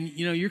right and,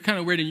 you're kind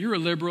of weird and you're a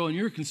liberal and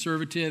you're a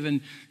conservative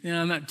and,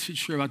 I'm not too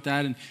sure about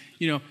that and,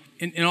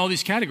 in all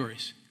these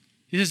categories.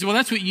 He says, well,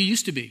 that's what you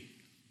used to be,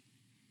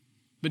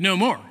 but no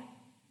more.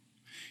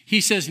 He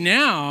says,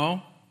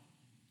 now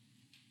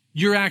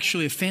you're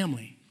actually a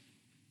family.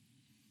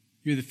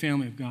 You're the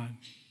family of God.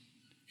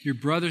 You're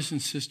brothers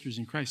and sisters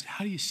in Christ.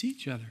 How do you see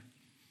each other?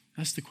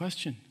 That's the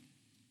question.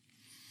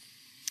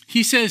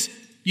 He says,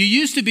 you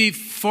used to be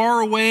far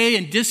away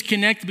and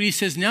disconnected, but he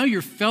says, now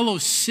you're fellow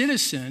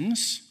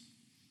citizens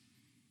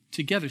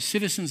together.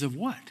 Citizens of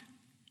what?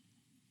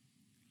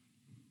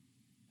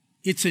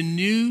 It's a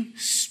new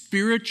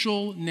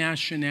spiritual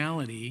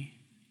nationality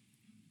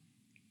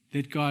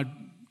that God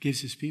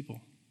gives his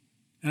people.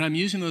 And I'm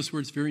using those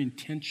words very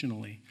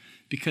intentionally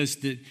because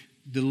the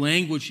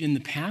language in the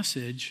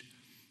passage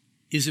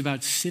is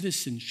about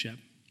citizenship.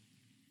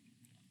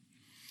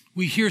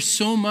 We hear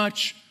so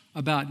much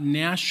about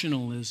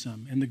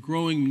nationalism and the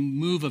growing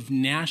move of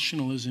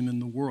nationalism in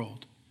the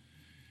world.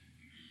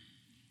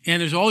 And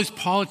there's all these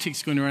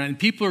politics going around, and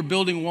people are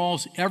building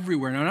walls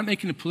everywhere. Now, I'm not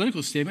making a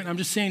political statement. I'm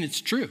just saying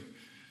it's true.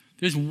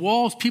 There's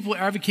walls, people are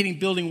advocating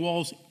building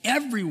walls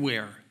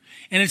everywhere.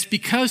 And it's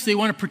because they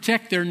want to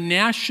protect their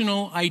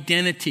national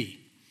identity.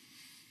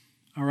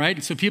 All right?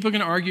 And so people are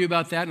going to argue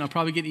about that, and I'll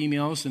probably get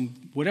emails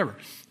and whatever.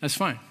 That's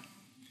fine.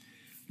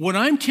 What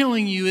I'm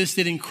telling you is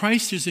that in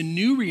Christ there's a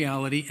new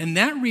reality, and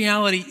that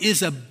reality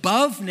is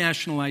above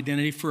national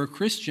identity for a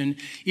Christian.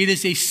 It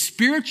is a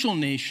spiritual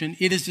nation.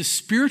 It is a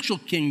spiritual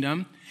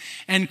kingdom,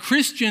 and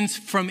Christians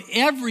from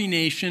every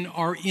nation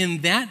are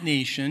in that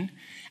nation,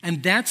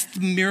 and that's the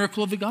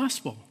miracle of the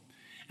gospel.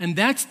 And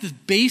that's the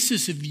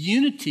basis of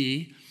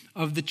unity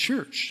of the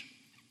church.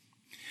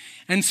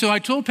 And so I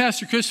told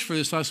Pastor Christopher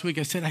this last week.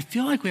 I said, I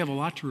feel like we have a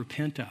lot to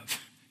repent of,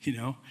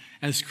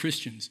 as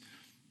Christians.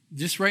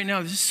 Just right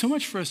now, there's so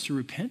much for us to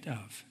repent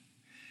of.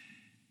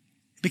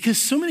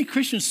 Because so many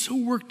Christians are so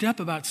worked up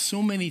about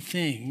so many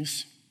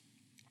things.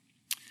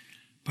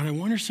 But I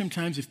wonder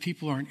sometimes if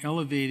people aren't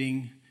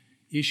elevating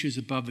issues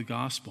above the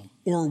gospel.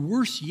 Or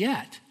worse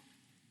yet,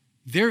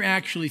 they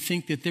actually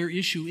think that their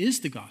issue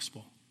is the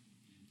gospel.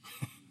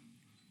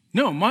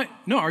 No,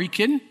 are you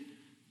kidding?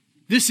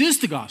 This is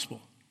the gospel.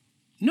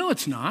 No,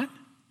 it's not.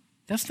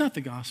 That's not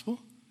the gospel.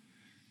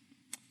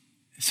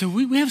 So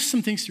we have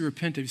some things to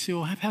repent of. You say,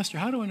 well, Pastor,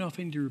 how do I know if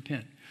I need to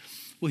repent?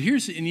 Well,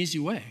 here's an easy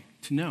way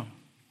to know.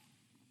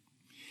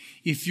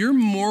 If you're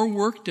more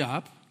worked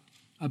up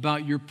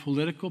about your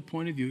political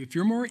point of view, if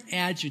you're more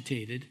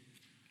agitated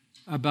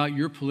about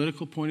your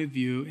political point of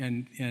view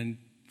and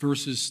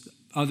versus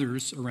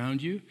others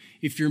around you,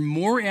 if you're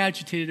more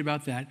agitated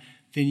about that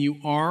than you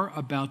are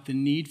about the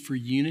need for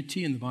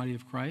unity in the body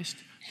of Christ,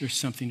 there's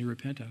something to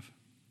repent of.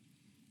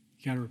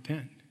 You got to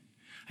repent.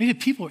 I get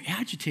people are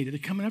agitated. They're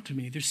coming up to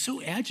me. They're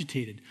so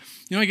agitated.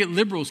 I get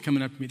liberals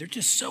coming up to me. They're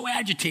just so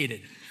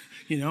agitated,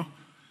 And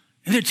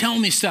they're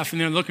telling me stuff, and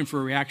they're looking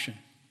for a reaction,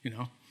 They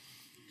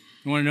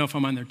want to know if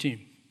I'm on their team.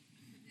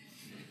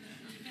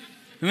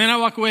 And then I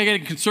walk away, I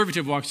get a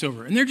conservative walks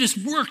over, and they're just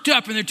worked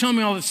up, and they're telling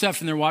me all this stuff,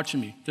 and they're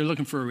watching me. They're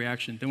looking for a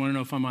reaction. They want to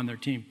know if I'm on their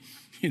team,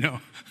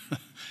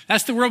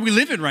 That's the world we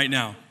live in right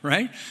now,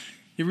 right?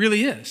 It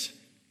really is.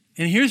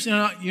 And here's, you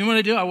know what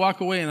I do? I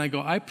walk away, and I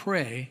go, I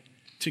pray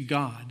to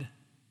God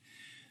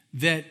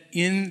that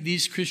in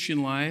these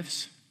Christian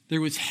lives, there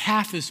was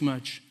half as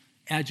much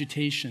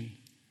agitation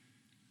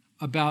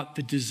about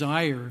the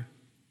desire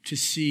to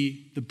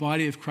see the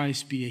body of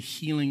Christ be a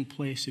healing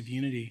place of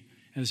unity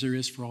as there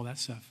is for all that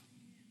stuff.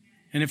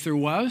 And if there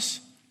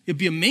was, it'd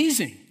be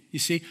amazing. You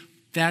see,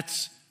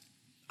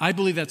 I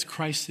believe that's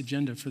Christ's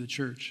agenda for the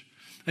church.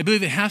 I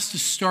believe it has to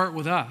start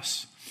with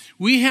us.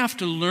 We have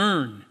to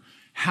learn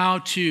how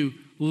to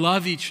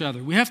love each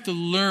other. We have to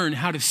learn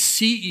how to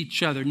see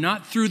each other,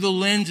 not through the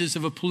lenses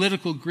of a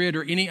political grid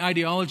or any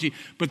ideology,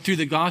 but through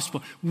the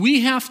gospel.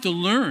 We have to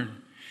learn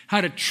how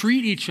to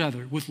treat each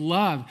other with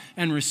love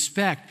and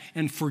respect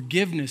and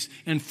forgiveness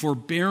and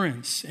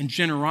forbearance and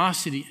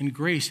generosity and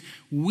grace.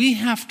 We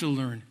have to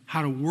learn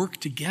how to work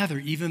together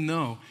even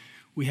though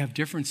we have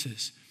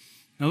differences.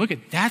 Now look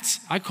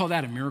I call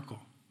that a miracle.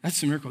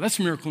 That's a miracle. That's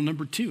miracle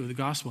number 2 of the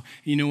gospel.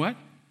 And you know what?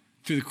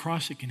 Through the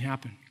cross it can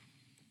happen.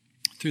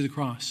 Through the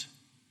cross.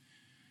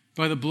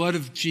 By the blood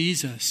of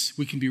Jesus,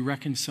 we can be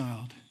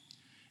reconciled.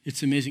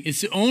 It's amazing.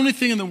 It's the only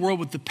thing in the world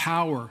with the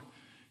power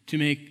to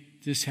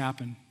make this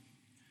happen.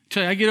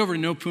 Tell you, I get over to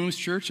No Pooms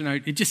Church, and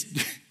it just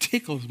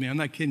tickles me. I'm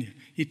not kidding you.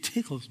 It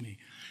tickles me.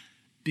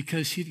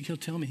 Because he'll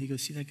tell me, he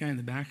goes, see that guy in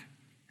the back?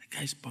 That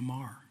guy's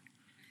Bamar.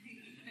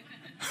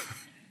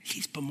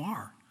 He's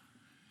Bamar.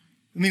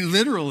 I mean,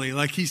 literally,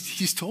 like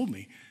he's told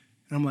me.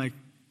 And I'm like,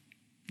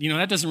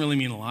 that doesn't really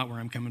mean a lot where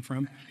I'm coming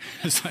from.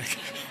 It's like,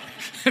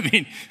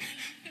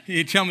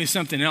 He'd tell me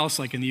something else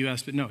like in the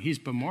U.S., but no, he's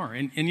Bamar.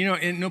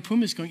 And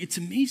Nopuma's going, it's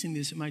amazing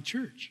this at my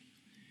church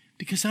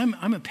because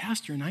I'm a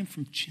pastor and I'm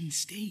from Chin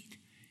State.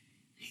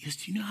 He goes,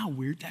 do you know how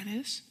weird that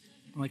is?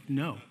 I'm like,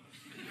 no.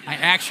 I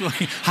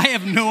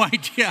have no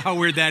idea how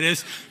weird that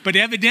is, but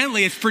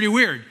evidently it's pretty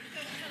weird.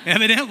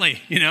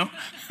 Evidently,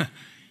 And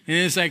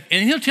it's like,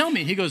 and he'll tell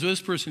me, he goes, well,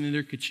 this person in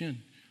there Kachin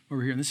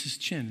over here, and this is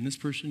Chin, and this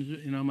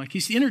person, I'm like,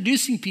 he's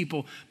introducing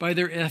people by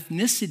their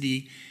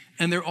ethnicity,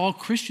 and they're all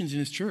Christians in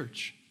his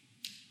church.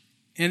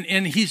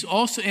 And he's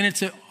also, and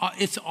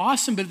it's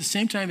awesome, but at the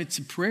same time, it's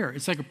a prayer.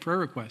 It's like a prayer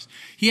request.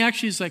 He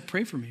actually is like,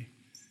 pray for me.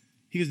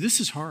 He goes, this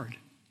is hard.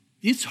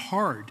 It's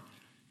hard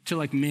to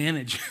like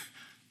manage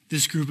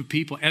this group of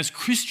people as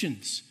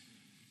Christians.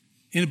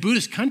 In a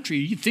Buddhist country,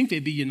 you'd think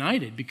they'd be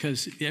united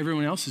because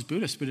everyone else is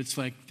Buddhist, but it's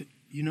like,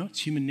 it's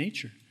human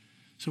nature.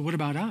 So what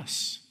about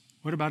us?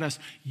 What about us?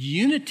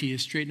 Unity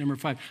is straight number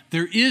 5.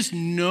 There is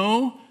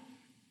no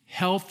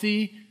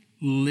healthy,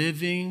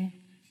 living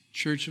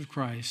Church of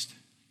Christ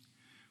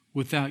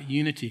without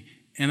unity.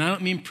 And I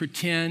don't mean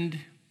pretend,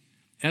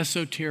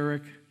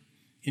 esoteric,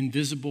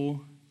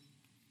 invisible,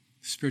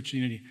 spiritual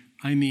unity.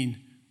 I mean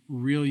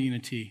real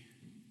unity,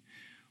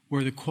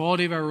 where the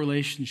quality of our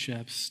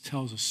relationships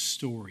tells a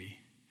story.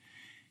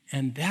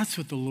 And that's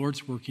what the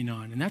Lord's working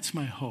on, and that's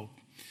my hope.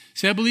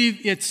 See, I believe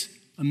it's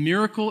a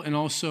miracle and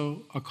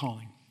also a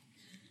calling.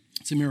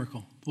 It's a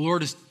miracle. The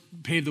Lord has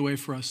paved the way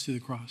for us through the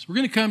cross. We're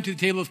going to come to the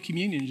table of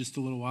communion in just a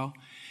little while.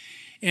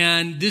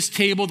 And this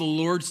table, the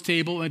Lord's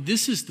table,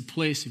 this is the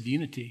place of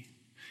unity.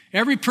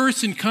 Every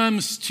person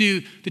comes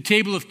to the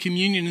table of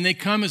communion, and they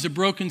come as a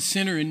broken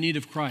sinner in need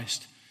of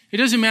Christ. It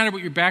doesn't matter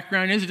what your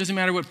background is. It doesn't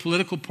matter what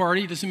political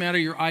party. It doesn't matter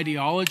your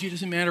ideology. It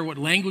doesn't matter what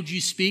language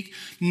you speak.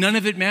 None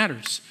of it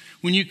matters.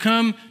 When you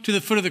come to the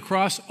foot of the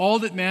cross, all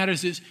that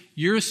matters is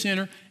you're a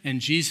sinner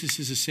and Jesus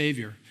is a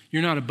Savior.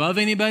 You're not above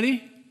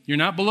anybody. You're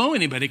not below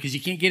anybody because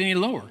you can't get any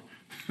lower.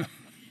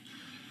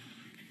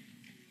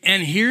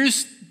 And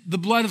here's the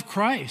blood of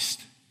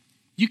Christ.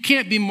 You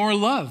can't be more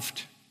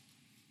loved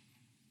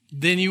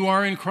than you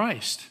are in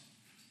Christ.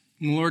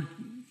 And the Lord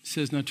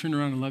says, now turn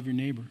around and love your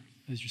neighbor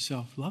as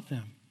yourself. Love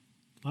them.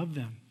 Love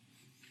them.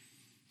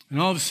 And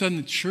all of a sudden,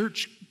 the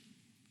church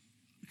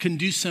can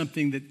do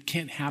something that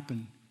can't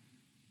happen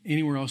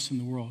anywhere else in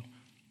the world.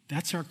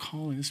 That's our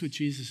calling. That's what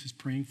Jesus is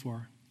praying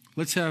for.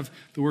 Let's have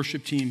the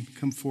worship team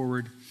come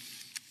forward,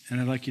 and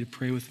I'd like you to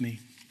pray with me.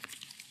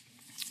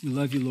 We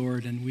love you,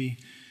 Lord, and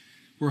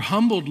we're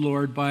humbled,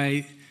 Lord,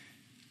 by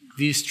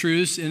these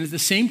truths, and at the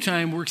same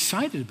time, we're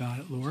excited about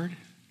it, Lord.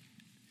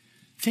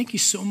 Thank you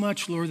so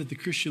much, Lord, that the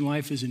Christian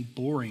life isn't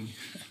boring.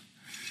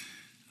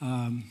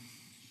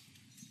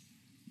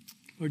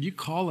 Lord, you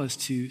call us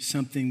to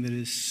something that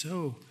is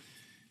so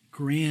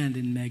grand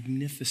and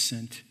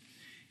magnificent,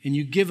 and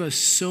you give us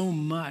so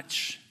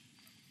much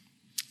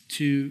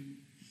to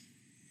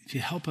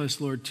help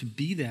us, Lord, to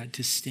be that,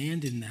 to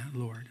stand in that,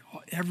 Lord.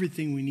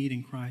 Everything we need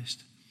in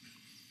Christ.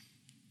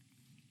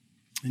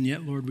 And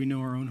yet, Lord, we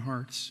know our own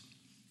hearts.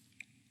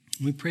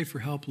 And we pray for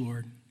help,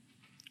 Lord.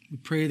 We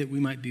pray that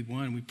we might be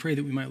one. We pray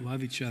that we might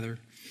love each other.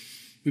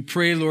 We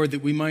pray, Lord,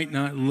 that we might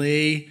not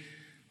lay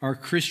our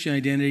Christian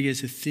identity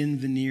as a thin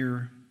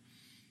veneer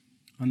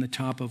on the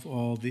top of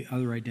all the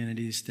other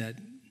identities that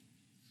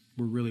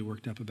we're really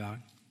worked up about.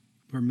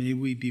 Or may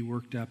we be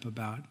worked up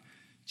about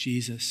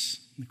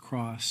Jesus, the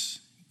cross,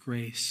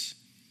 grace,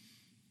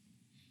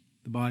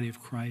 the body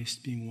of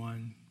Christ being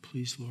one.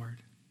 Please, Lord,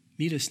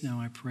 meet us now,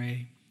 I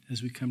pray,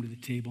 as we come to the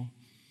table.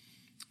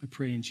 I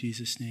pray in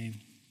Jesus'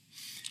 name.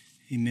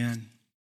 Amen.